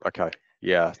 Okay.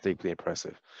 Yeah, deeply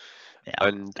impressive. Yeah.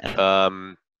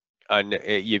 And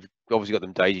you've obviously got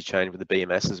them daisy chained with the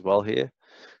BMS as well here.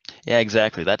 Yeah,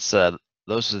 exactly. That's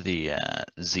those are the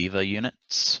Ziva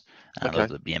units. Okay.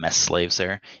 The BMS slaves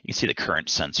there. You can see the current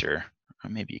sensor. Or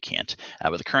maybe you can't,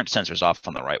 but the current sensor is off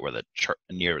on the right where the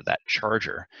near that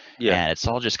charger, Yeah. and it's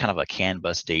all just kind of a CAN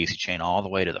bus daisy chain all the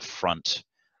way to the front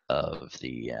of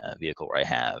the vehicle where I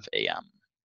have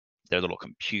their little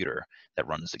computer that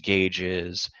runs the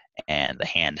gauges and the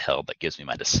handheld that gives me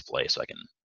my display, so I can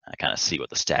kind of see what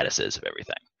the status is of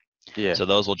everything. Yeah. So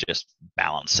those will just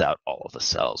balance out all of the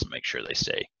cells and make sure they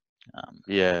stay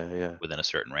Yeah. within a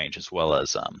certain range, as well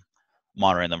as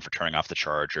monitoring them for turning off the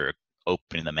charger,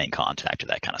 opening the main contactor,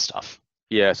 that kind of stuff.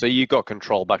 Yeah. So you got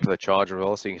control back to the charger as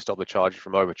well, so you can stop the charger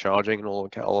from overcharging and all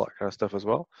that kind of stuff as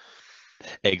well.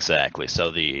 Exactly.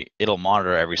 So it'll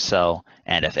monitor every cell,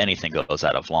 and if anything goes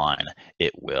out of line,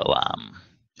 it will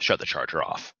shut the charger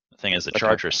off. The thing is, the Okay.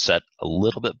 charger is set a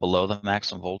little bit below the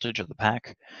maximum voltage of the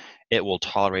pack. It will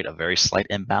tolerate a very slight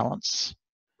imbalance,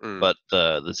 but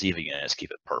the Ziva units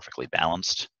keep it perfectly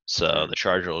balanced. So the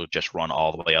charger will just run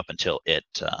all the way up until it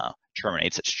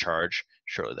terminates its charge.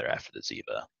 Shortly thereafter, the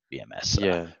Ziva BMS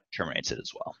terminates it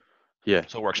as well. Yeah.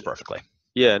 So it works perfectly.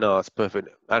 Yeah, no, that's perfect.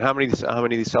 And how many of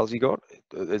these cells you got?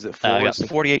 Is it 4? I got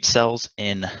 48 cells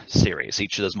in series.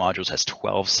 Each of those modules has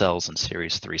 12 cells in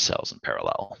series, 3 cells in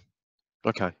parallel.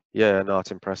 Okay. Yeah, no,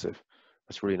 it's impressive.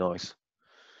 That's really nice.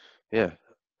 Yeah.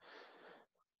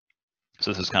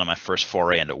 So this is kind of my first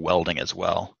foray into welding as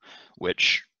well,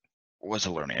 which was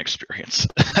a learning experience.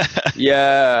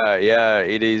 Yeah,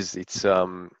 it is. It's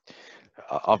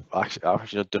I've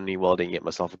actually not done any welding yet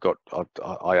myself. I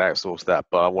outsourced that,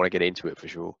 but I want to get into it for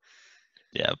sure.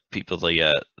 Yeah, people,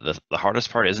 the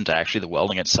hardest part isn't actually the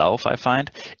welding itself, I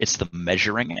find. It's the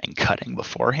measuring and cutting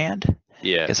beforehand.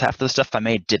 Yeah. Because half the stuff I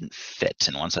made didn't fit,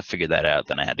 and once I figured that out,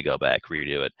 then I had to go back,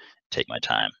 redo it, take my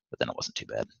time, but then it wasn't too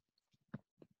bad.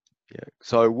 Yeah.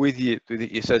 So with you,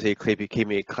 it says here, Clip, you keep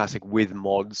me classic with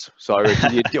mods. So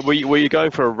were you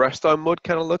going for a resto mod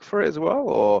kind of look for it as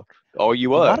well, or you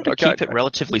were? I wanted to keep it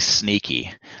relatively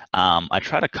sneaky. I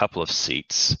tried a couple of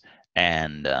seats,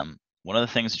 and one of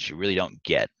the things that you really don't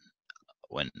get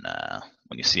when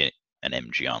you see an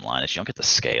MG online is you don't get the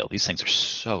scale. These things are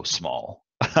so small.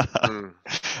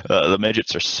 The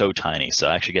midgets are so tiny, so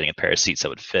actually getting a pair of seats that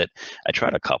would fit. I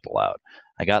tried a couple out.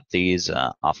 I got these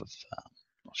off of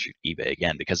eBay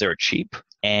again because they were cheap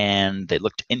and they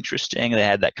looked interesting. They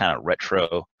had that kind of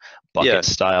retro bucket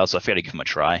style, so I figured I'd give them a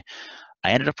try.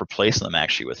 I ended up replacing them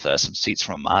actually with some seats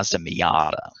from a Mazda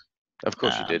Miata. Of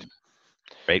course you did.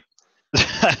 Right?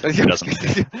 Who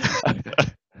doesn't?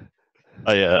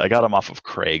 I got them off of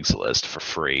Craigslist for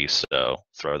free, so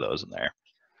throw those in there.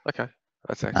 Okay,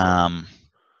 that's excellent.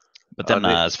 But then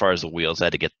as far as the wheels, I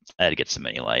had to get some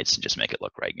mini lights and just make it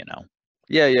look right, you know.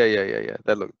 Yeah.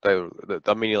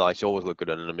 The mini lights always look good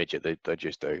on a midget. They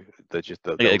just do. They're just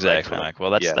exactly. Like,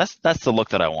 well, that's the look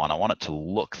that I want. I want it to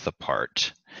look the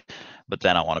part, but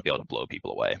then I want to be able to blow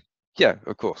people away. Yeah,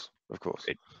 of course.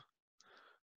 Right.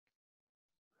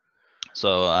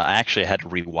 So I actually had to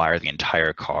rewire the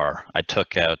entire car. I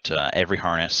took out every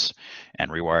harness and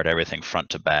rewired everything front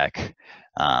to back.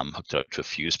 Hooked it up to a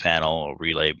fuse panel,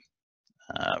 relay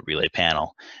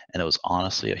panel, and it was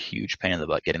honestly a huge pain in the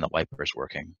butt getting the wipers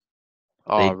working.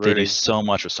 Oh, they do so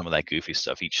much with some of that goofy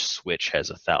stuff. Each switch has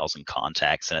 1,000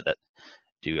 contacts in it that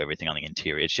do everything on the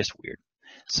interior. It's just weird.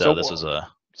 So this was a.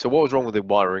 So what was wrong with the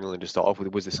wiring to start off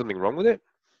with? Was there something wrong with it?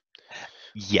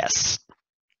 Yes.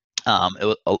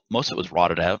 Most of it was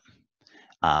rotted out.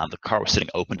 The car was sitting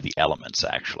open to the elements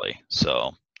actually.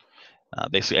 So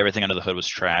basically everything under the hood was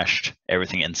trashed.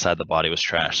 Everything inside the body was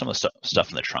trashed. Some of the stuff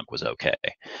in the trunk was okay,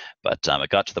 but it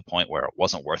got to the point where it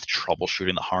wasn't worth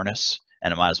troubleshooting the harness,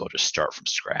 and it might as well just start from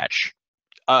scratch.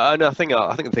 And I think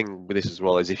the thing with this as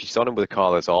well is if you're starting with a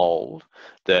car that's old,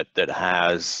 that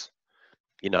has,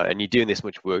 you know, and you're doing this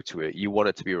much work to it, you want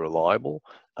it to be reliable,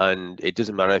 and it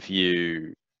doesn't matter if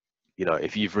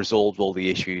if you've resolved all the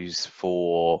issues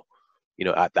for,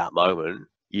 at that moment.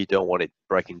 You don't want it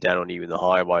breaking down on you in the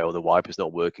highway, or the wiper's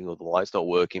not working, or the light's not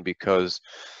working because,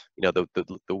 the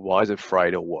wires are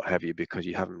frayed or what have you, because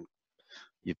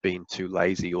you've been too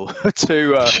lazy or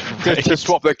to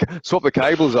swap the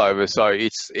cables over. So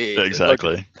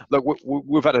exactly. Look,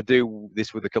 we've had to do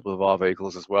this with a couple of our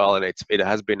vehicles as well, and it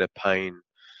has been a pain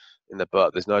in the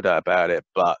butt. There's no doubt about it.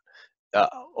 But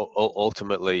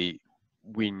ultimately,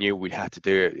 we knew we had to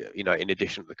do it, in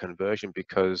addition to the conversion,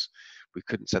 because we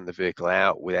couldn't send the vehicle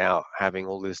out without having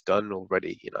all this done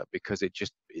already, because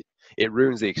it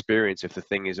ruins the experience if the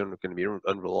thing is going to be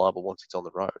unreliable once it's on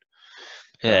the road.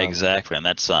 Yeah, exactly. And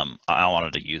that's I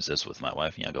wanted to use this with my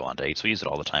wife, go on dates. We use it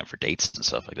all the time for dates and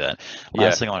stuff like that.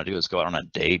 Last thing I want to do is go out on a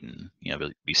date and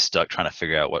be stuck trying to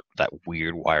figure out what that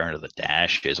weird wire under the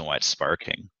dash is and why it's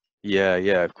sparking. Yeah,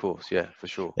 yeah, of course, yeah, for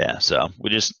sure. Yeah, so we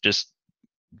just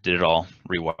did it all,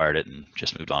 rewired it, and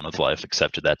just moved on with life.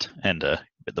 Accepted that, and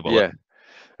bit the bullet. Yeah,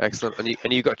 excellent.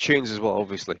 And you got tunes as well,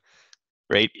 obviously.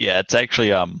 Great. Yeah, it's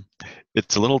actually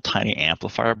it's a little tiny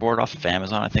amplifier board off of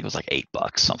Amazon. I think it was like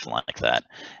 $8, something like that.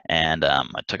 And I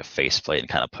took a faceplate and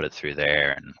kind of put it through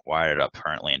there and wired it up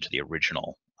currently into the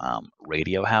original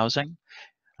radio housing.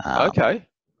 Um, Okay.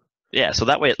 yeah, so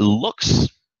that way it looks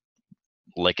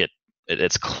like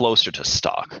it's closer to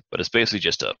stock, but it's basically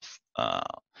just a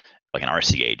like an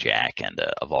RCA jack and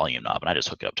a volume knob, and I just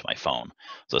hook it up to my phone.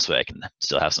 So this way I can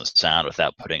still have some sound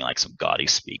without putting like some gaudy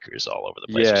speakers all over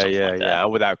the place or Yeah, something yeah, like that. yeah.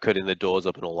 And without cutting the doors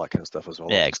up and all that kind of stuff as well,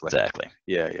 Yeah, obviously. exactly.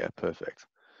 Yeah, yeah, perfect.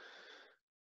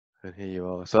 And here you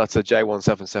are. So that's a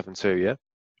J1772, yeah?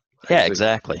 Yeah, AC.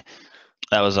 exactly.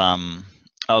 That was one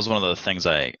of the things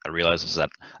I realized is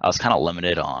that I was kind of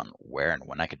limited on where and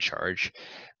when I could charge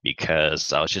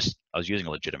because I was using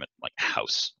a legitimate like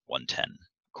house 110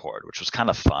 cord, which was kind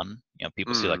of fun. You know,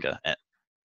 people see Mm. like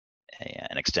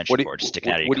an extension What do cord you,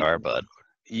 sticking out of your what do car, you, but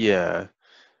yeah,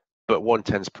 but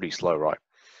 110's pretty slow, right?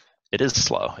 it is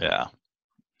slow. Yeah.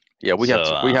 Yeah,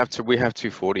 So we have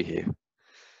 240 here.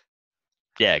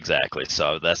 yeah, exactly.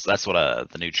 So that's what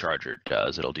the new charger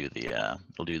does. It'll do the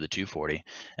 240.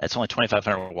 It's only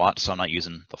 2,500 watts, so I'm not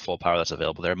using the full power that's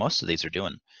available there. Most of these are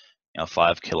doing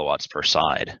 5 kilowatts per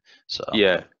side. So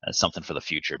Yeah, that's something for the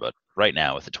future. But right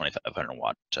now, with the 2,500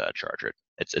 watt charger,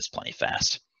 it's plenty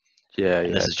fast. yeah, And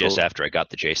yeah, this is just cool. after I got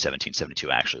the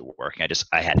J1772 actually working.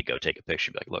 I had to go take a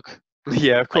picture and be like, look,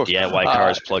 Yeah, of my course. DIY car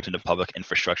is plugged into public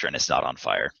infrastructure and it's not on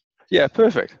fire. Yeah,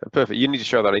 perfect, perfect. You need to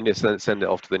show that. You need to send it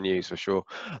off to the news for sure.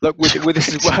 Look, with this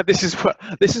is Great. what this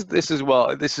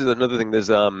is another thing. There's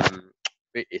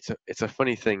it's a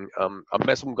funny thing. I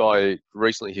met some guy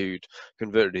recently who'd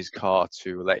converted his car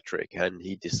to electric, and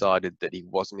he decided that he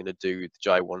wasn't going to do the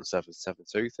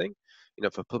J1772 thing,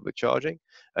 for public charging.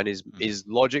 And Mhm. his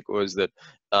logic was that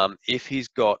if he's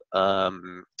got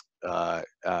and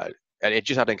it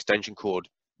just had an extension cord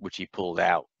which he pulled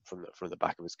out from the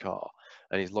back of his car,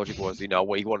 and his logic was,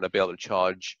 what he wanted to be able to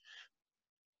charge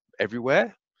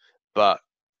everywhere, but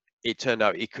it turned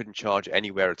out he couldn't charge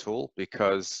anywhere at all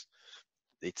because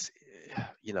it's,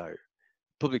 you know,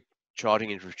 public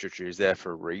charging infrastructure is there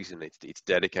for a reason. It's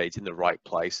dedicated in the right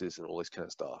places and all this kind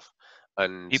of stuff.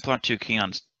 And People aren't too keen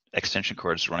on extension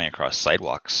cords running across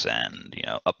sidewalks and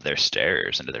up their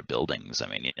stairs into their buildings. I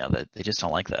mean, they just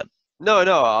don't like that. no,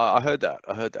 no, I heard that.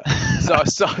 I heard that.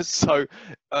 So,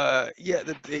 yeah,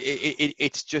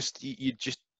 it's just you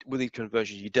just with these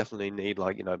conversions, you definitely need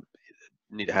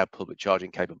need to have public charging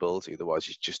capability. Otherwise,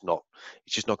 it's just not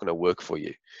going to work for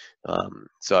you.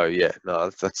 So yeah, no,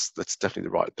 that's definitely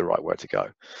the right way to go.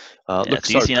 Yeah, it's Looks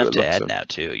so easy enough good. to Looks add so. now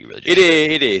too. You really It just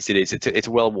is. It is. It is. It's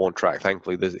a well-worn track.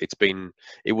 Thankfully,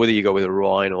 whether you go with a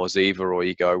Rhine or Ziva or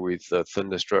you go with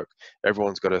Thunderstruck,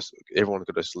 everyone's got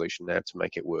a solution now to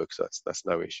make it work. So that's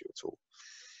no issue at all.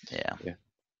 yeah. Yeah.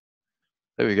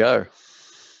 There we go.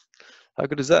 How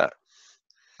good is that?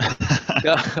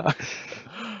 Yeah.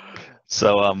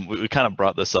 So we kind of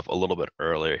brought this up a little bit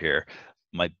earlier here.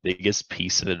 My biggest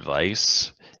piece of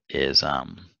advice is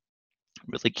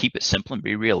really keep it simple and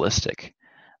be realistic,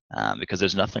 because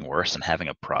there's nothing worse than having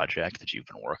a project that you've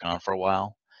been working on for a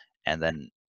while and then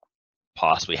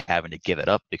possibly having to give it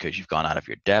up because you've gone out of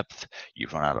your depth,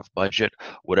 you've run out of budget,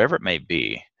 whatever it may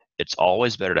be. It's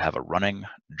always better to have a running,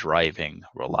 driving,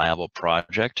 reliable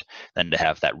project than to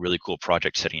have that really cool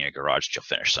project sitting in your garage that you'll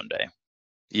finish someday.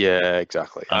 Yeah,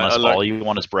 exactly. Unless Like, all you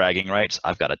want is bragging rights.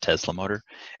 I've got a Tesla motor.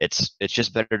 It's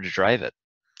just better to drive it.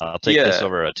 I'll take this yeah,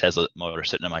 over a Tesla motor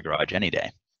sitting in my garage any day.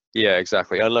 yeah,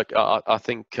 exactly. And look, I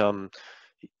think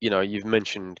you've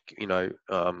mentioned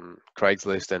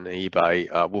Craigslist and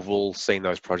eBay. We've all seen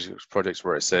those projects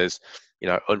where it says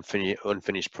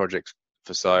unfinished projects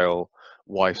for sale.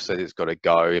 Wife says it's got to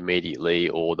go immediately,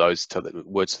 or those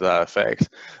words to that effect.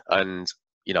 And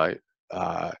you know,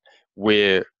 uh,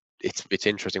 we're it's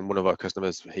interesting. One of our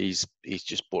customers, he's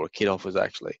just bought a kit off us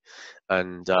actually,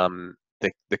 and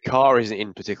the car isn't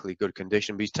in particularly good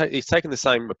condition, but he's taken the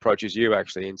same approach as you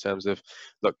actually in terms of,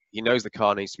 look, he knows the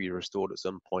car needs to be restored at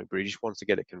some point, but he just wants to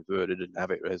get it converted and have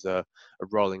it as a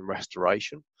rolling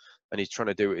restoration, and he's trying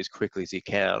to do it as quickly as he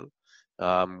can,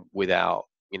 without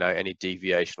any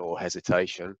deviation or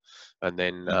hesitation, and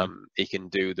then Hmm. he can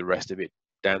do the rest of it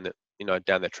down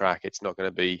the track. It's not going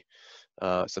to be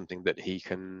something that he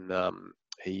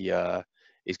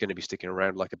is going to be sticking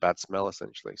around like a bad smell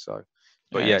essentially. So,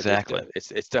 but Yeah, yeah, exactly.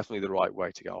 it's definitely the right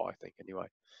way to go, I think. Anyway,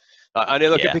 and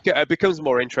look, Yeah. it becomes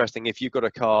more interesting if you've got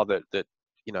a car that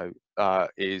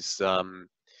is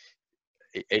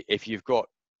if you've got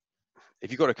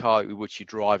if you've got a car which you're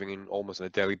driving in almost on a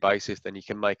daily basis, then you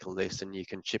can make a list and you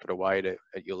can chip it away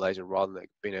at your leisure rather than it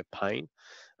being a pain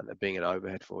and it being an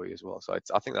overhead for you as well. So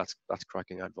I think that's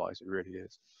cracking advice. It really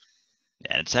is.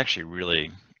 And it's actually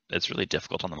really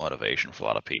difficult on the motivation for a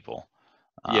lot of people.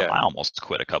 Yeah, I almost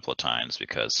quit a couple of times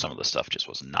because some of the stuff just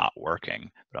was not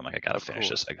working. But I'm like, I gotta of finish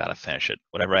this. course. I gotta finish it.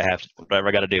 Whatever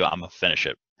I gotta do, I'm gonna finish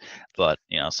it. But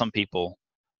some people,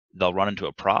 they'll run into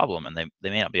a problem and they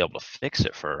may not be able to fix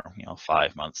it for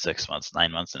 5 months, 6 months,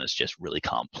 9 months, and it's just really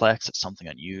complex. It's something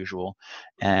unusual,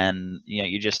 and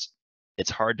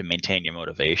it's hard to maintain your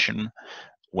motivation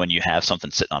when you have something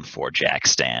sitting on 4 jack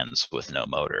stands with no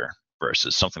motor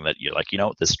versus something that you're like,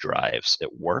 this drives, it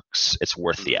works, it's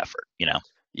worth the effort.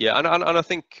 Yeah, and I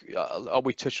think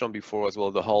we touched on before as well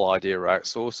the whole idea of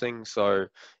outsourcing. So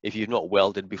if you've not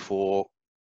welded before,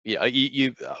 yeah,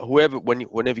 whoever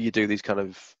whenever you do these kind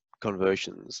of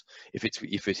conversions, if it's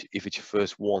your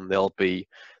first one, there'll be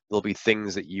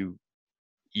things that you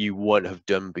won't have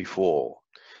done before,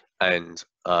 and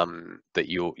that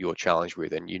you're challenged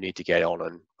with, and you need to get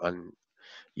on and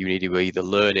you need to either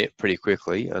learn it pretty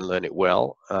quickly and learn it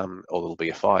well, or there'll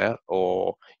be a fire,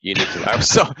 or you need to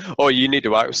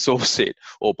outsource it,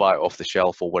 or buy it off the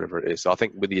shelf, or whatever it is. So I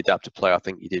think with the adaptive play, I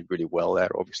think you did really well there.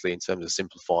 Obviously, in terms of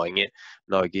simplifying it,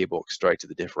 no gearbox, straight to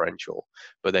the differential,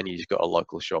 but then you just got a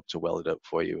local shop to weld it up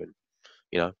for you,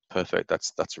 and perfect.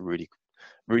 That's a really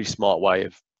really smart way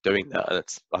of doing that, and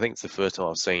I think it's the first time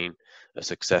I've seen a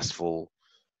successful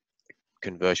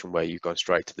conversion where you've gone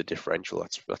straight to the differential.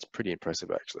 That's pretty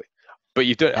impressive, actually. But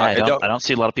you've done. Yeah, I I don't don't. I don't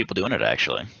see a lot of people doing it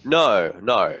actually. No,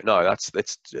 no, no.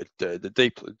 It's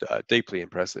deeply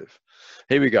impressive.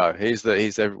 Here we go.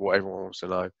 What everyone wants to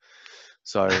know.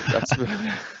 So that's.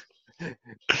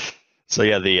 So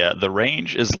yeah, the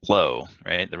range is low,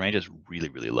 right? The range is really,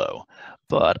 really low.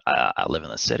 But I live in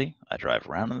the city. I drive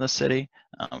around in the city.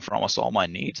 For almost all my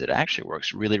needs, it actually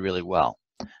works really, really well.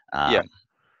 Yeah,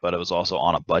 But it was also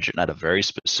on a budget and had a very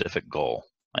specific goal.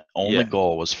 My only yeah,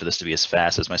 goal was for this to be as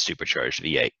fast as my supercharged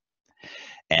V8,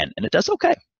 and it does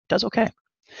okay. It does okay.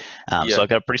 So yeah. I've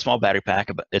got a pretty small battery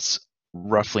pack, but it's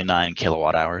roughly 9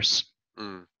 kilowatt hours.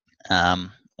 Mm,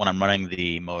 When I'm running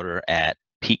the motor at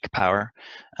peak power,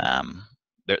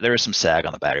 there is some sag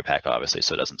on the battery pack, obviously,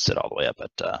 so it doesn't sit all the way up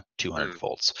at 200 mm.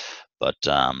 volts. But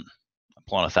I'm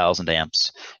pulling 1,000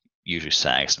 amps, usually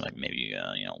sags like maybe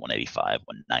 185,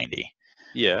 190.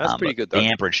 Yeah, that's pretty But good the though.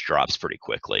 amperage drops pretty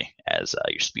quickly as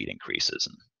your speed increases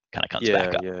and kind of comes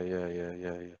back Yeah, up. yeah, yeah, yeah,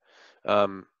 yeah, yeah.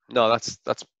 No,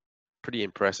 that's pretty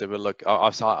impressive. And look,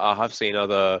 I have seen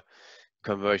other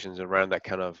conversions around that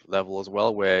kind of level as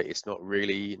well, where it's not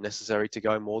really necessary to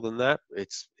go more than that.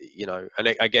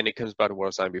 And again, it comes back to what I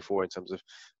was saying before in terms of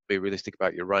be realistic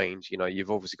about your range.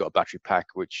 You've obviously got a battery pack,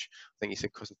 which I think you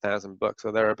said costs $1,000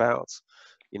 or thereabouts.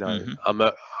 You know, Hmm.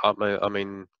 I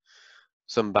mean,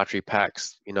 some battery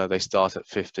packs, they start at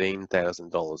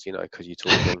 $15,000. Because you're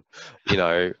talking, you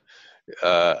know,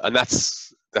 and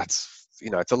that's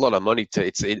it's a lot of money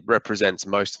it represents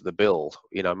most of the bill,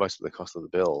 most of the cost of the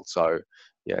bill. So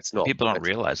yeah, it's not People don't it's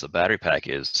realize the battery pack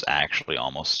is actually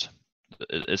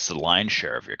it's the lion's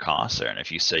share of your costs there. And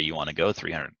if you say you want to go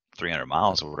 300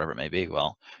 miles or whatever it may be,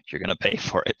 well, you're going to pay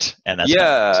for it. And that's going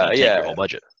yeah, to take your yeah, whole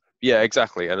budget. yeah,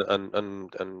 exactly.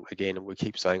 And again, we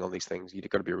keep saying on these things, you've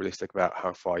got to be realistic about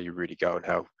how far you really go and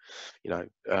how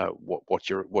what's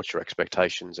your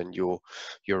expectations and your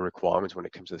requirements when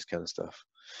it comes to this kind of stuff.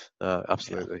 Yeah.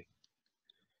 Absolutely.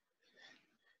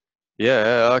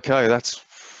 Yeah, okay,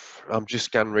 I'm just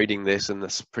scan reading this, and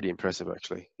that's pretty impressive,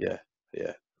 actually. Yeah,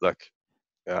 yeah. Look,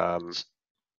 um,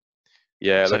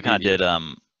 yeah, So look, I did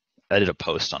a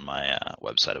post on my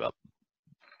website about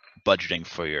budgeting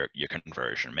for your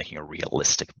conversion, making a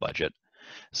realistic budget.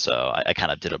 So I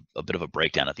kind of did a bit of a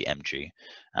breakdown of the MG,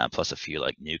 plus a few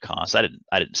like new costs. I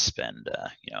didn't spend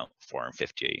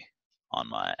 450 on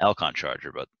my Alcon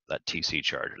charger, but that TC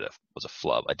charger that was a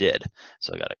flub. I did,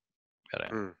 so I gotta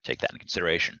mm, take that into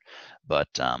consideration. But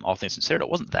all things considered, it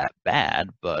wasn't that bad.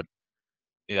 But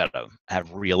you gotta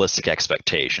have realistic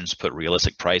expectations, put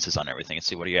realistic prices on everything, and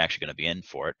see what are you actually going to be in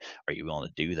for it. Are you willing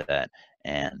to do that?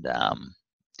 And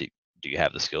do you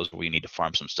have the skills where you need to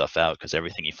farm some stuff out? Because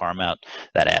everything you farm out,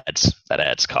 that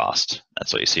adds cost.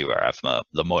 That's what you see where I have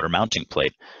the motor mounting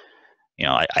plate.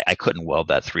 I couldn't weld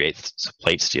that 3/8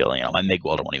 plate steel. My MIG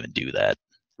welder won't even do that.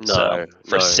 So no,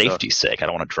 for no, no, safety's sake, I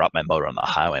don't want to drop my motor on the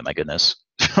highway. My goodness.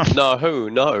 no,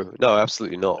 no,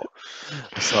 absolutely not.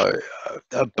 So,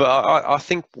 but I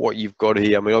think what you've got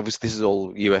here, I mean, obviously this is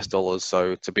all US dollars,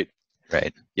 so it's a bit,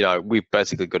 Right. we've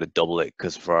basically got to double it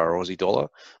because for our Aussie dollar.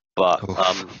 But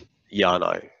Oof. yeah, I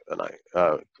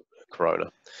know.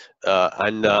 Corona, Oh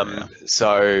yeah.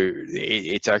 so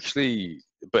it's actually,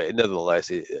 but nevertheless,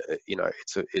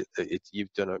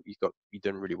 you've done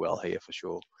really well here for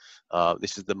sure.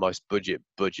 This is the most budget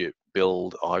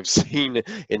build I've seen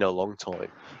in a long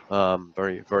time.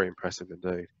 Very very impressive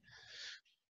indeed.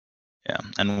 Yeah,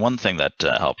 and one thing that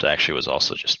helped actually was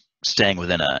also just staying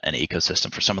within an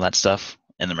ecosystem for some of that stuff.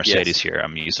 In the Mercedes Yes. here,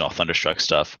 I'm using all Thunderstruck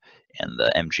stuff, and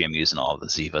the MG I'm using all the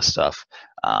Ziva stuff.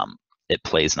 It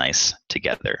plays nice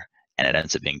together, and it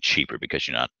ends up being cheaper because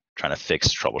you're not trying to fix,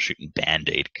 troubleshooting,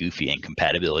 band-aid, goofy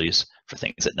incompatibilities for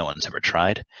things that no one's ever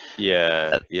tried. Yeah.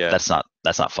 That Yeah. that's not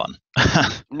fun.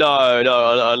 No,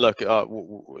 no. Look,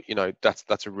 that's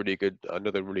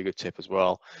another really good tip as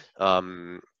well.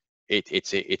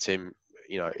 It's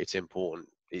important.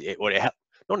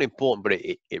 Not important, but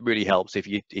it really helps if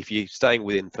you're staying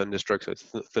within Thunderstruck, so it's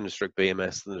Thunderstruck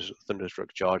BMS,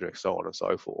 Thunderstruck Charger, so on and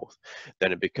so forth.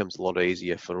 Then it becomes a lot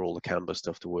easier for all the camber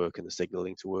stuff to work and the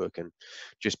signaling to work, and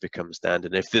just becomes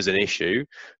standard. And if there's an issue,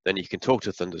 then you can talk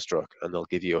to Thunderstruck, and they'll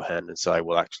give you a hand and say,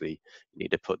 well, actually, you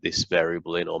need to put this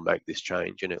variable in or make this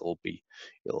change, and it'll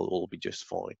all be just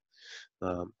fine.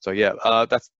 So yeah,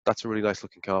 that's a really nice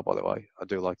looking car, by the way. I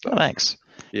do like Oh, that. thanks.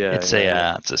 Yeah, It's yeah,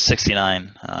 yeah, a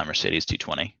 '69 Mercedes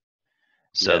 220.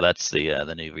 So yeah. that's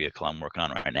the new vehicle I'm working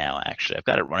on right now. Actually, I've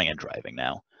got it running and driving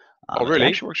now. Oh, It really?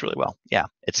 actually works really well. Yeah,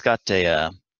 it's got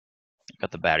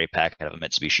got the battery pack out of a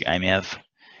Mitsubishi IMEV.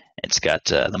 It's got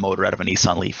the motor out of a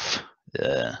Nissan Leaf. I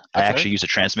Okay. actually use a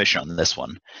transmission on this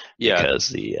one Yeah, because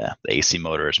the AC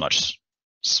motor is much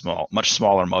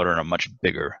smaller motor and a much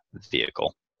bigger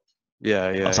vehicle. yeah,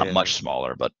 Well, yeah, it's not yeah, much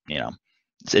smaller, but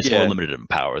it's more yeah, limited in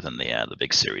power than the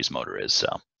big series motor is. So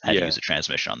I had to yeah, use a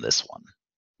transmission on this one.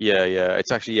 yeah.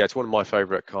 It's actually, it's one of my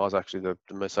favorite cars. Actually,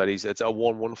 the Mercedes. It's a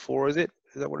 114. Is it?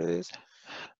 Is that what it is?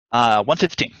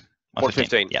 115. 115.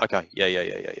 115. Yeah. Okay.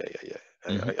 Yeah.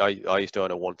 Hmm. I used to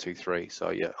own a 123, so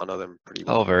yeah, I know them pretty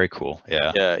Oh, well. very cool.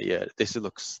 Yeah. Yeah. This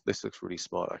looks really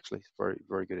smart actually. Very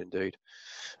very good indeed.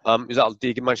 Do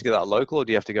you manage to get that local, or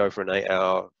do you have to go for an 8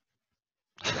 hour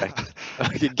trek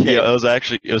Yeah,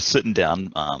 again? it was sitting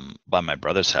down by my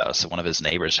brother's house. One of his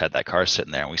neighbors had that car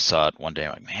sitting there, and we saw it one day.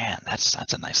 I'm like, man, that's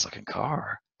a nice looking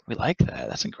car. We like that.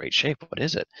 That's in great shape. What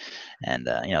is it? And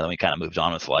then we kind of moved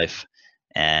on with life.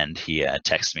 And he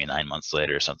texted me 9 months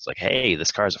later, something like, "Hey,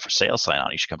 this car is a for sale sign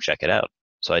on. You should come check it out."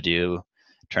 So I do.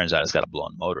 Turns out it's got a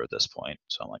blown motor at this point.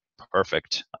 So I'm like,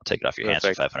 perfect. I'll take it off your hands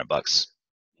for Perfect. $500.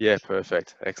 Yeah,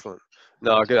 perfect. Excellent.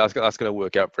 No, that's going to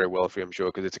work out very well for you, I'm sure,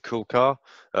 because it's a cool car,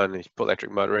 and if you put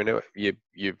electric motor into it,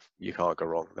 you can't go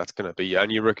wrong. That's going to be,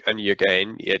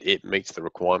 again, it meets the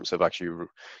requirements of actually,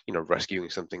 rescuing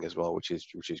something as well, which is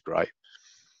great.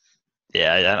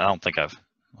 Yeah, I don't think oh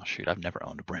shoot, I've never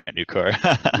owned a brand new car.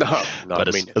 No, no, I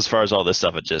But mean, as far as all this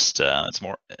stuff, it's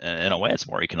more, in a way, it's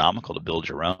more economical to build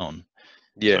your own,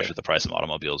 yeah, especially with the price of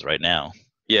automobiles right now.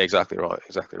 yeah, exactly right,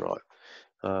 exactly right.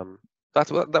 Um, that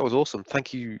was awesome.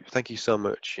 Thank you so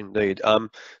much indeed.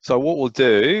 So what we'll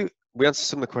do, we answered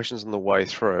some of the questions on the way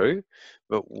through,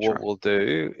 but what Sure. we'll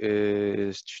do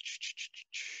is,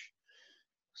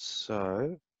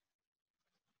 so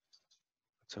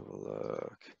let's have a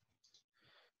look.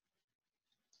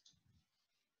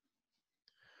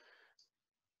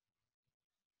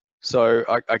 So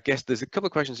I guess there's a couple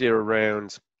of questions here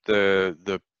around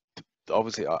the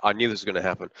obviously I knew this was going to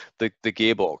happen. The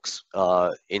gearbox,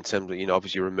 in terms of,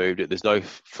 obviously you removed it. There's no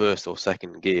first or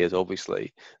second gears,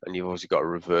 obviously, and you've obviously got a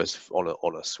reverse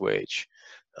on a switch.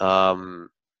 Um,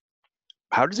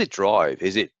 how does it drive?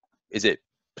 Is it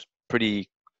pretty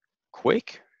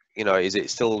quick? Is it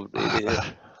still?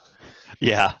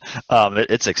 Yeah,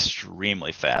 it's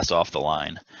extremely fast off the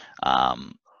line.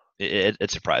 Um, it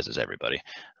surprises everybody.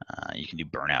 You can do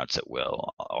burnouts at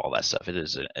will, all that stuff.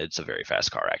 It's a very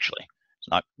fast car actually. It's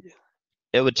not.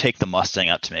 It would take the Mustang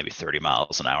up to maybe 30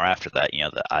 miles an hour. After that,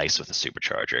 the ice with the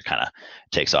supercharger kind of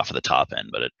takes off at the top end,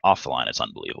 but off the line, it's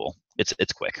unbelievable. It's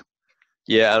quick.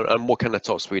 Yeah, and what kind of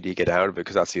top speed do you get out of it?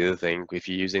 Because that's the other thing. If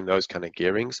you're using those kind of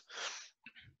gearings.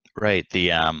 Right.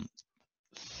 The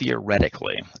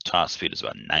theoretically, the top speed is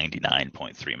about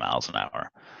 99.3 miles an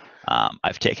hour.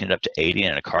 I've taken it up to 80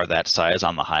 in a car that size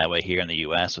on the highway here in the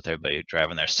U.S. with everybody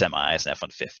driving their semis and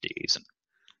F-150s and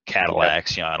Yeah.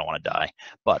 Cadillacs. I don't want to die,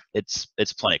 but it's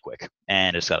plenty quick,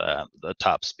 and it's got the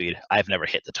top speed. I've never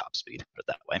hit the top speed, put it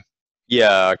that way.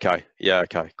 Yeah. Okay. Yeah.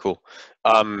 Okay. Cool.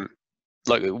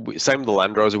 Like same with the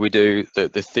Land Rover, we do the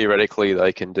theoretically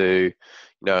they can do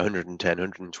 110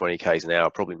 120 k's an hour,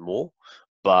 probably more,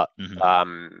 but Hmm.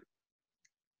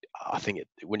 I think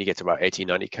when you get to about 80,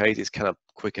 90 Ks, it's kind of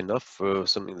quick enough for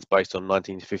something that's based on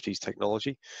 1950s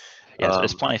technology. Yeah,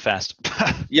 it's plenty fast.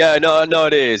 Yeah, no,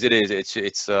 it is. Yeah,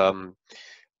 it's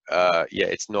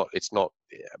not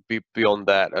beyond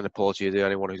that. And apology to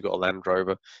anyone who's got a Land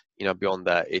Rover. Beyond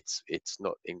that, it's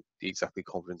not exactly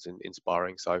confidence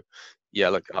inspiring. So, yeah,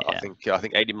 look, I Yeah.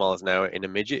 think 80 miles an hour in a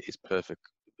Midget is perfect.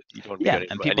 You don't want to be Yeah, going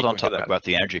and any people don't quicker talk than that. about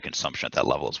the energy consumption at that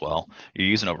level as well. You're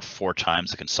using over 4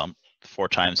 times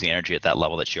the energy at that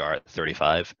level that you are at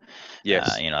 35.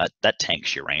 Yes. That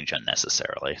tanks your range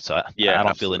unnecessarily. So Yeah, I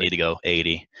don't feel the absolutely. need to go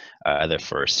 80, either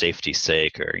for safety's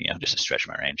sake or just to stretch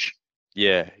my range.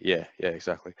 Yeah,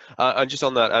 exactly. And just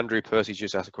on that, Andrew Percy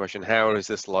just asked a question. How is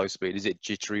this low speed? Is it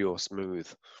jittery or smooth?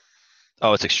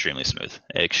 Oh, it's extremely smooth.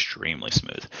 Extremely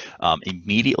smooth.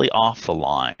 Immediately off the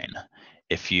line,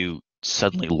 if you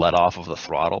suddenly let off of the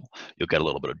throttle, you'll get a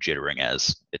little bit of jittering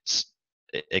as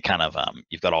it kind of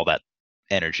you've got all that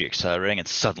energy accelerating and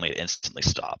suddenly it instantly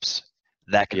stops.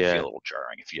 That can feel Yeah, a little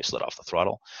jarring if you just let off the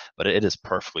throttle, but it is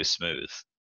perfectly smooth,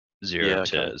 zero yeah,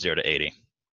 okay. to 80.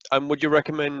 And would you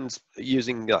recommend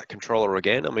using that controller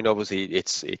again? I mean, obviously,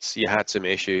 it's you had some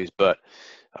issues, but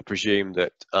I presume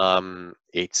that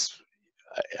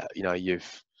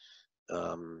you've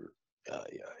um,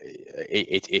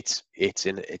 it's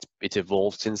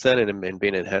evolved since then and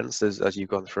been enhanced as you've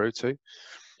gone through too.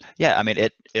 Yeah, I mean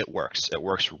it works. It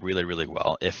works really, really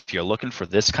well. If you're looking for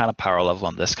this kind of power level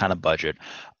on this kind of budget,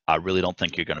 I really don't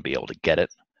think you're going to be able to get it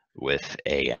with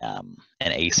an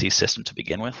AC system to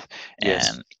begin with, Yes.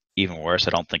 and even worse,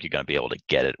 I don't think you're going to be able to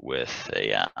get it with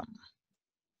an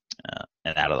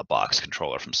out-of-the-box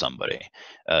controller from somebody.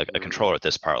 A controller at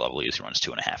this power level usually runs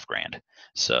 $2.5 grand.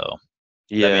 So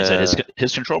that being said, Yeah.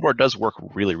 his control board does work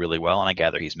really, really well, and I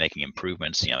gather he's making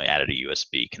improvements. He added a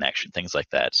USB connection, things like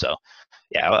that. So,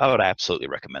 yeah, I would absolutely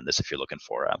recommend this if you're looking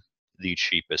for the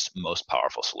cheapest, most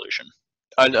powerful solution.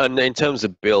 And in terms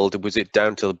of build, was it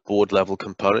down to the board level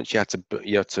components you had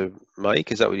to make?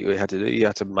 Is that what you had to do? You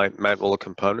had to mount all the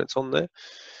components on there?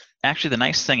 Actually, the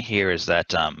nice thing here is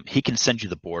that he can send you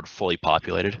the board fully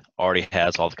populated, already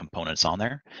has all the components on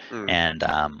there, Mm, and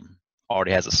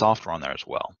already has the software on there as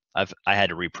well. I had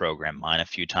to reprogram mine a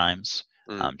few times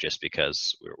mm. just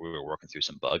because we were working through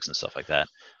some bugs and stuff like that.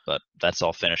 But that's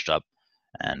all finished up,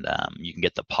 and you can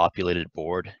get the populated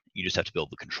board. You just have to build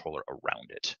the controller around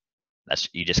it.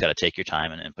 You just got to take your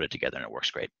time and put it together, and it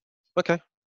works great. Okay,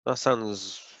 that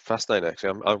sounds fascinating.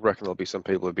 Actually, I reckon there'll be some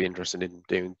people who'd be interested in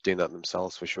doing that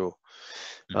themselves for sure.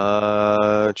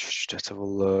 Mhm. Just have a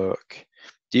look.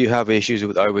 Do you have issues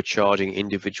with overcharging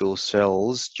individual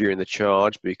cells during the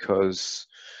charge because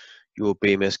your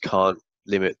BMS can't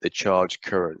limit the charge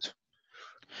current?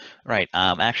 Right.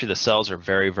 Actually, the cells are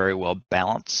very, very well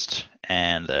balanced,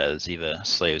 and the Ziva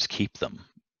slaves keep them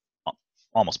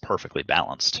almost perfectly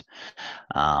balanced.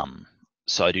 Um,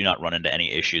 so I do not run into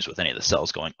any issues with any of the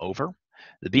cells going over.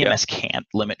 The Yeah, BMS can't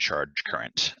limit charge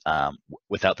current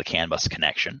without the CAN bus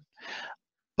connection,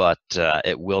 but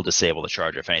it will disable the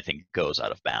charger if anything goes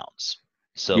out of bounds.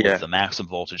 So with yeah. the maximum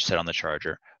voltage set on the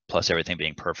charger, plus everything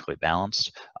being perfectly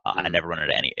balanced, I Mm. never run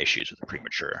into any issues with the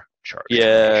premature charge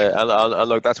termination. Yeah, and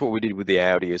look, that's what we did with the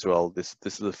Audi as well. This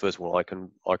is the first one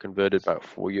I converted about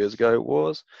 4 years ago it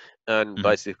was, and Mhm.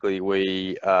 basically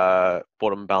we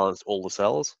bottom balanced all the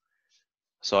cells.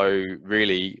 So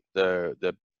really,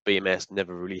 the BMS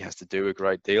never really has to do a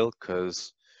great deal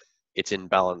because it's in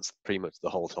balance pretty much the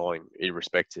whole time,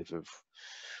 irrespective of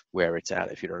where it's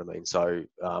at, if you know what I mean. So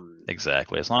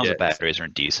Exactly. As long as yeah, the batteries are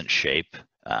in decent shape,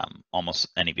 almost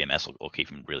any BMS will keep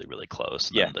them really, really close.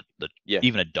 And yeah, then yeah.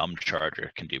 even a dumb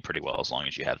charger can do pretty well as long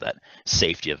as you have that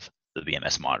safety of the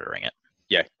BMS monitoring it.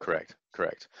 Yeah, correct.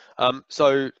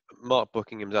 So Mark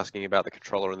Buckingham's asking about the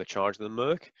controller and the charge of the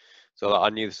Merc. So I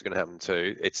knew this was going to happen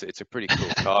too. It's a pretty cool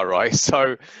car, right?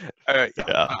 So Yeah.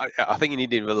 I think you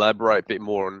need to elaborate a bit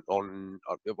more on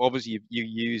obviously you're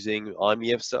using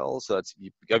IMEF cells. So have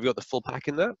you got the full pack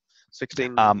in there?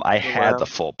 16 I kilowatt had the hour?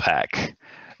 full pack.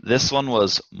 This one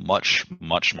was much,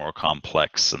 much more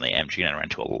complex than the MG, and I ran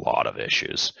into a lot of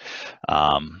issues.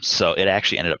 So it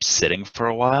actually ended up sitting for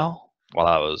a while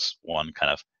I was one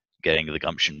kind of getting the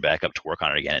gumption back up to work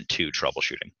on it again, and two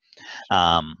troubleshooting.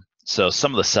 So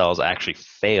some of the cells actually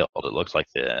failed. It looked like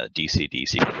the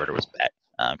DC-DC converter was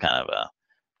kind of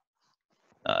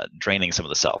draining some of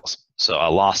the cells. So I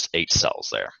lost 8 cells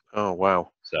there. Oh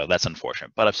wow. So that's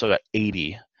unfortunate. But I've still got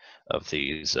 80 of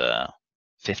these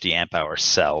 50 amp hour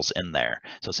cells in there.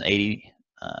 So it's an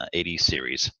 80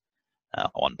 series,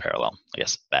 one parallel, I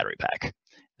guess, battery pack,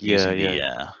 Yeah, using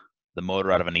yeah. the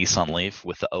motor out of a Nissan Leaf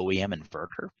with the OEM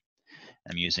inverter.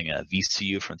 I'm using a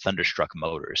VCU from Thunderstruck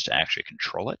Motors to actually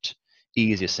control it.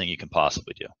 easiest thing you can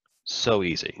possibly do. So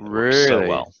easy. It works so Really?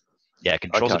 well. Yeah, it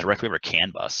controls it Okay. directly over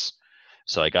CAN bus.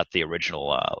 So I got the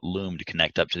original loom to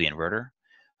connect up to the inverter,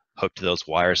 hooked those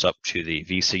wires up to the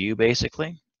VCU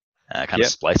basically, kind of Yep.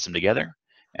 spliced them together,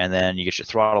 and then you get your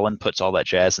throttle inputs, all that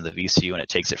jazz in the VCU, and it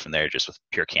takes it from there just with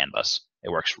pure CAN bus. It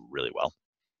works really well.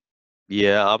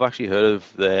 Yeah, I've actually heard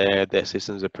of their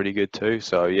systems are pretty good too.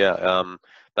 So yeah,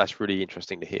 that's really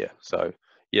interesting to hear. So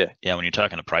yeah, Yeah, when you're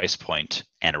talking a price point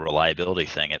and a reliability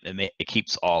thing, it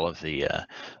keeps all of the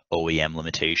OEM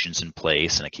limitations in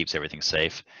place, and it keeps everything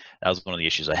safe. That was one of the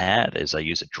issues I had. Is I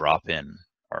used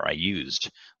I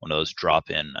used one of those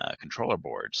drop-in controller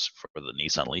boards for the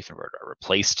Nissan Leaf inverter. I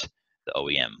replaced the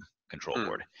OEM control mm,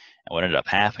 board, and what ended up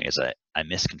happening is I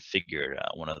misconfigured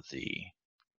one of the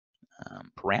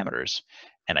parameters,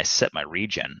 and I set my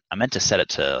regen. I meant to set it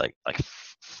to like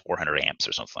 400 amps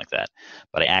or something like that,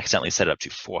 but I accidentally set it up to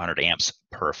 400 amps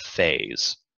per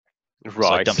phase. So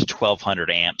I right, dumped 1200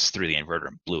 amps through the inverter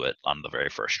and blew it on the very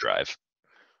first drive.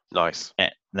 nice.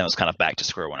 And then it was kind of back to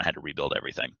square one. I had to rebuild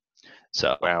everything.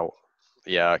 So Wow.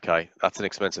 Yeah, okay. That's an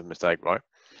expensive mistake, right?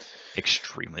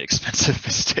 extremely expensive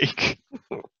mistake.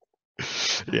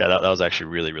 Yeah, that was actually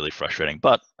really, really frustrating.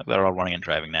 But I've got it all running and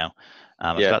driving now.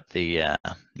 I've Yeah. got the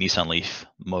Nissan Leaf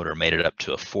motor made it up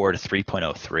to a 4 to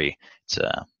 3.03. It's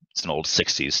an old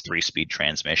 60s 3-speed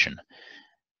transmission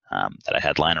that I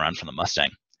had lying around from the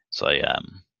Mustang. So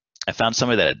I found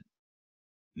somebody that had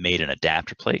made an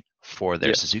adapter plate for their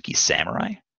Yeah. Suzuki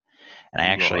Samurai, and I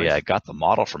actually Right. got the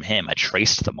model from him. I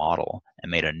traced the model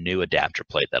and made a new adapter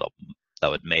plate that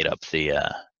would made up the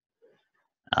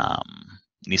um,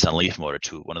 Nissan Leaf motor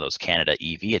to one of those Canada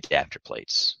EV adapter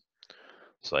plates.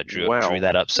 So I drew Wow.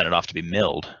 that up, sent it off to be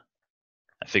milled.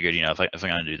 I figured, if I'm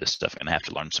going to do this stuff, I'm going to have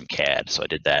to learn some CAD. So I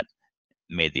did that,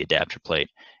 made the adapter plate,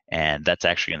 and that's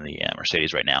actually in the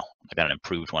Mercedes right now. I got an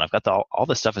improved one. I've got all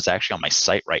this stuff is actually on my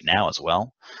site right now as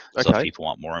well. So if Okay. people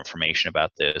want more information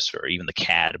about this, or even the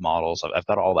CAD models, I've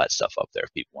got all that stuff up there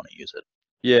if people want to use it.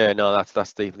 Yeah, no,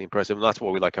 that's deeply impressive. And that's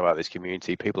what we like about this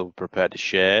community. People are prepared to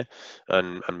share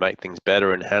and make things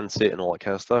better, enhance it, and all that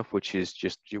kind of stuff, which is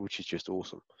just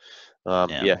awesome.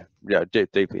 Yeah. Yeah,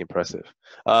 deeply impressive.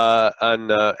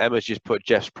 And Emma's just put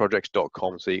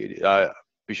jeffsprojects.com, so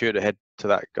be sure to head to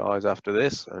that, guys, after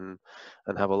this and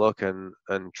have a look and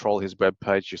troll his web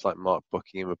page, just like Mark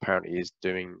Buckingham apparently is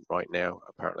doing right now,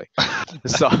 apparently.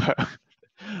 So,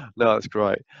 no, that's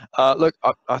great. Look,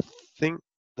 I think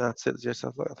that's it. Just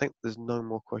I think there's no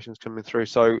more questions coming through.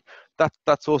 So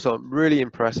that's also really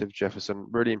impressive, Jefferson.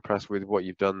 Really impressed with what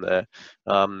you've done there.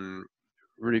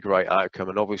 Really great outcome,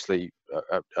 and obviously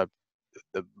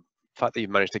the fact that you've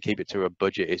managed to keep it to a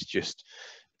budget is just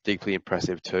deeply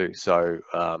impressive too. So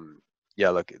yeah,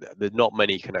 look, there's not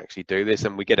many can actually do this,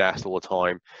 and we get asked all the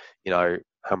time,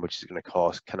 how much is it going to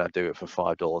cost? Can I do it for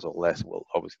 $5 or less? Well,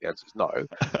 obviously the answer is no,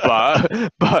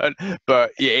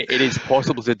 but yeah, it is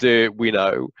possible to do. We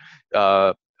know,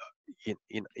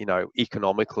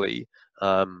 economically,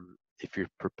 if you're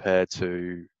prepared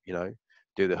to,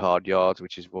 do the hard yards,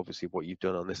 which is obviously what you've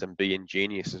done on this, and be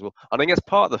ingenious as well. I think that's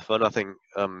part of the fun. I think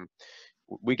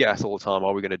we get asked all the time,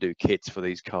 are we going to do kits for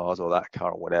these cars or that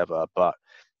car or whatever? But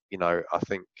I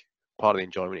think part of the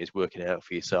enjoyment is working out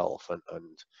for yourself, and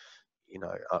and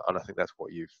I think that's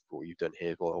what you've done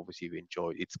here. Well, obviously you've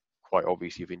enjoyed. It's quite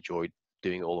obvious you've enjoyed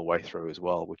doing it all the way through as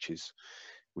well, which is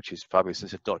fabulous.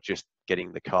 It's not just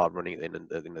getting the car running at the end of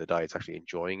the day; it's actually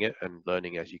enjoying it and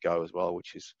learning as you go as well,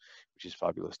 which is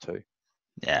fabulous too.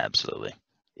 Yeah, absolutely.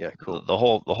 Yeah, cool. The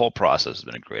whole process has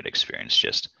been a great experience.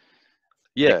 Just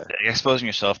Yeah, exposing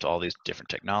yourself to all these different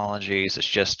technologies.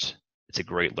 It's a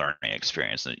great learning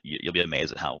experience, and you'll be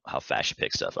amazed at how fast you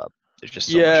pick stuff up. There's just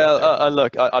so much yeah. up there. And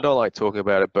look, I don't like talking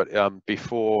about it, but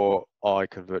before I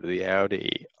converted the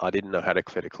Audi, I didn't know how to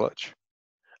fit a clutch,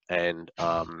 and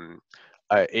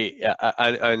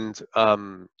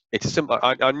it's simple.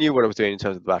 I knew what I was doing in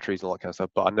terms of the batteries and all that kind of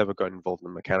stuff, but I never got involved in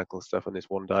the mechanical stuff. And this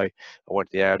one day, I went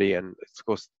to the Audi, and of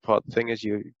course, part of the thing is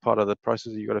part of the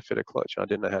process is you got to fit a clutch. I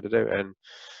didn't know how to do it, and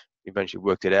eventually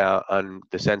worked it out. And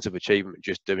the sense of achievement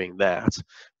just doing that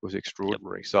was Yep,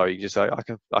 extraordinary. So you just say,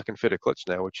 I can fit a clutch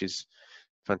now, which is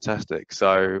fantastic.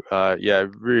 So yeah,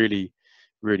 really,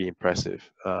 really impressive.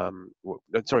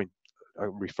 Sorry, I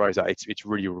rephrase that. It's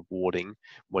really rewarding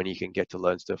when you can get to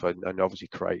learn stuff and obviously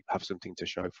have something to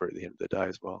show for it at the end of the day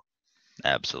as well.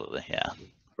 absolutely. Yeah.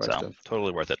 Great So stuff.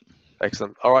 totally worth it.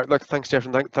 Excellent. All right, look, thanks, Jeff,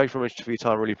 and thanks very much for your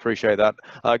time. Really appreciate that,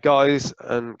 guys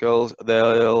and girls.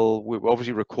 We've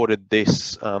obviously recorded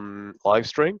this live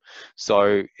stream,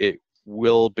 so it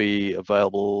will be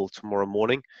available tomorrow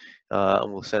morning,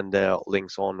 and we'll send out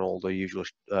links on all the usual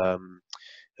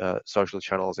social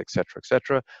channels, etc.,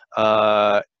 etc.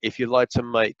 If you'd like to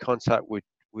make contact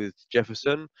with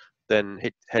Jefferson, then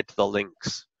head to the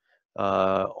links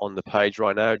on the page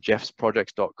right now,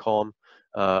 jeffsprojects.com,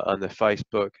 and the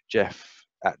Facebook,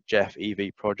 Jeff EV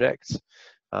Projects,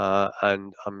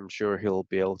 and I'm sure he'll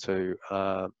be able to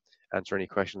answer any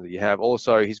questions that you have.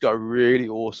 Also, he's got a really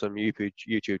awesome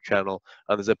YouTube channel,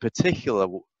 and there's a particular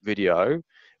video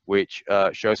which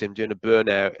shows him doing a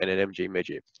burnout in an MG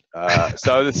Midget.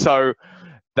 So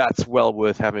that's well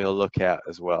worth having a look at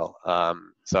as well.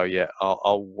 So yeah,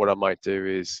 what I might do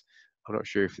is, I'm not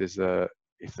sure if there's a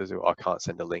I can't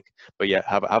send a link, but yeah,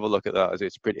 have a look at that.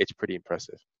 It's pretty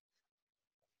impressive.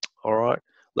 All right.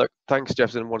 Look, thanks,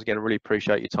 Jefferson. Once again, I really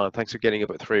appreciate your time. Thanks for getting up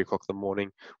at 3 o'clock in the morning.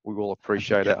 We all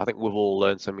appreciate it. I think we've all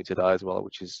learned something today as well,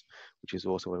 which is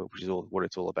awesome, which is all what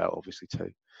it's all about, obviously, too.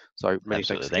 So many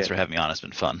thanks again. Thanks for having me on. It's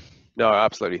been fun. No,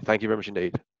 absolutely. Thank you very much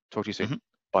indeed. Talk to you soon.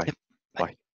 Bye. Yep. Bye.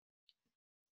 Bye.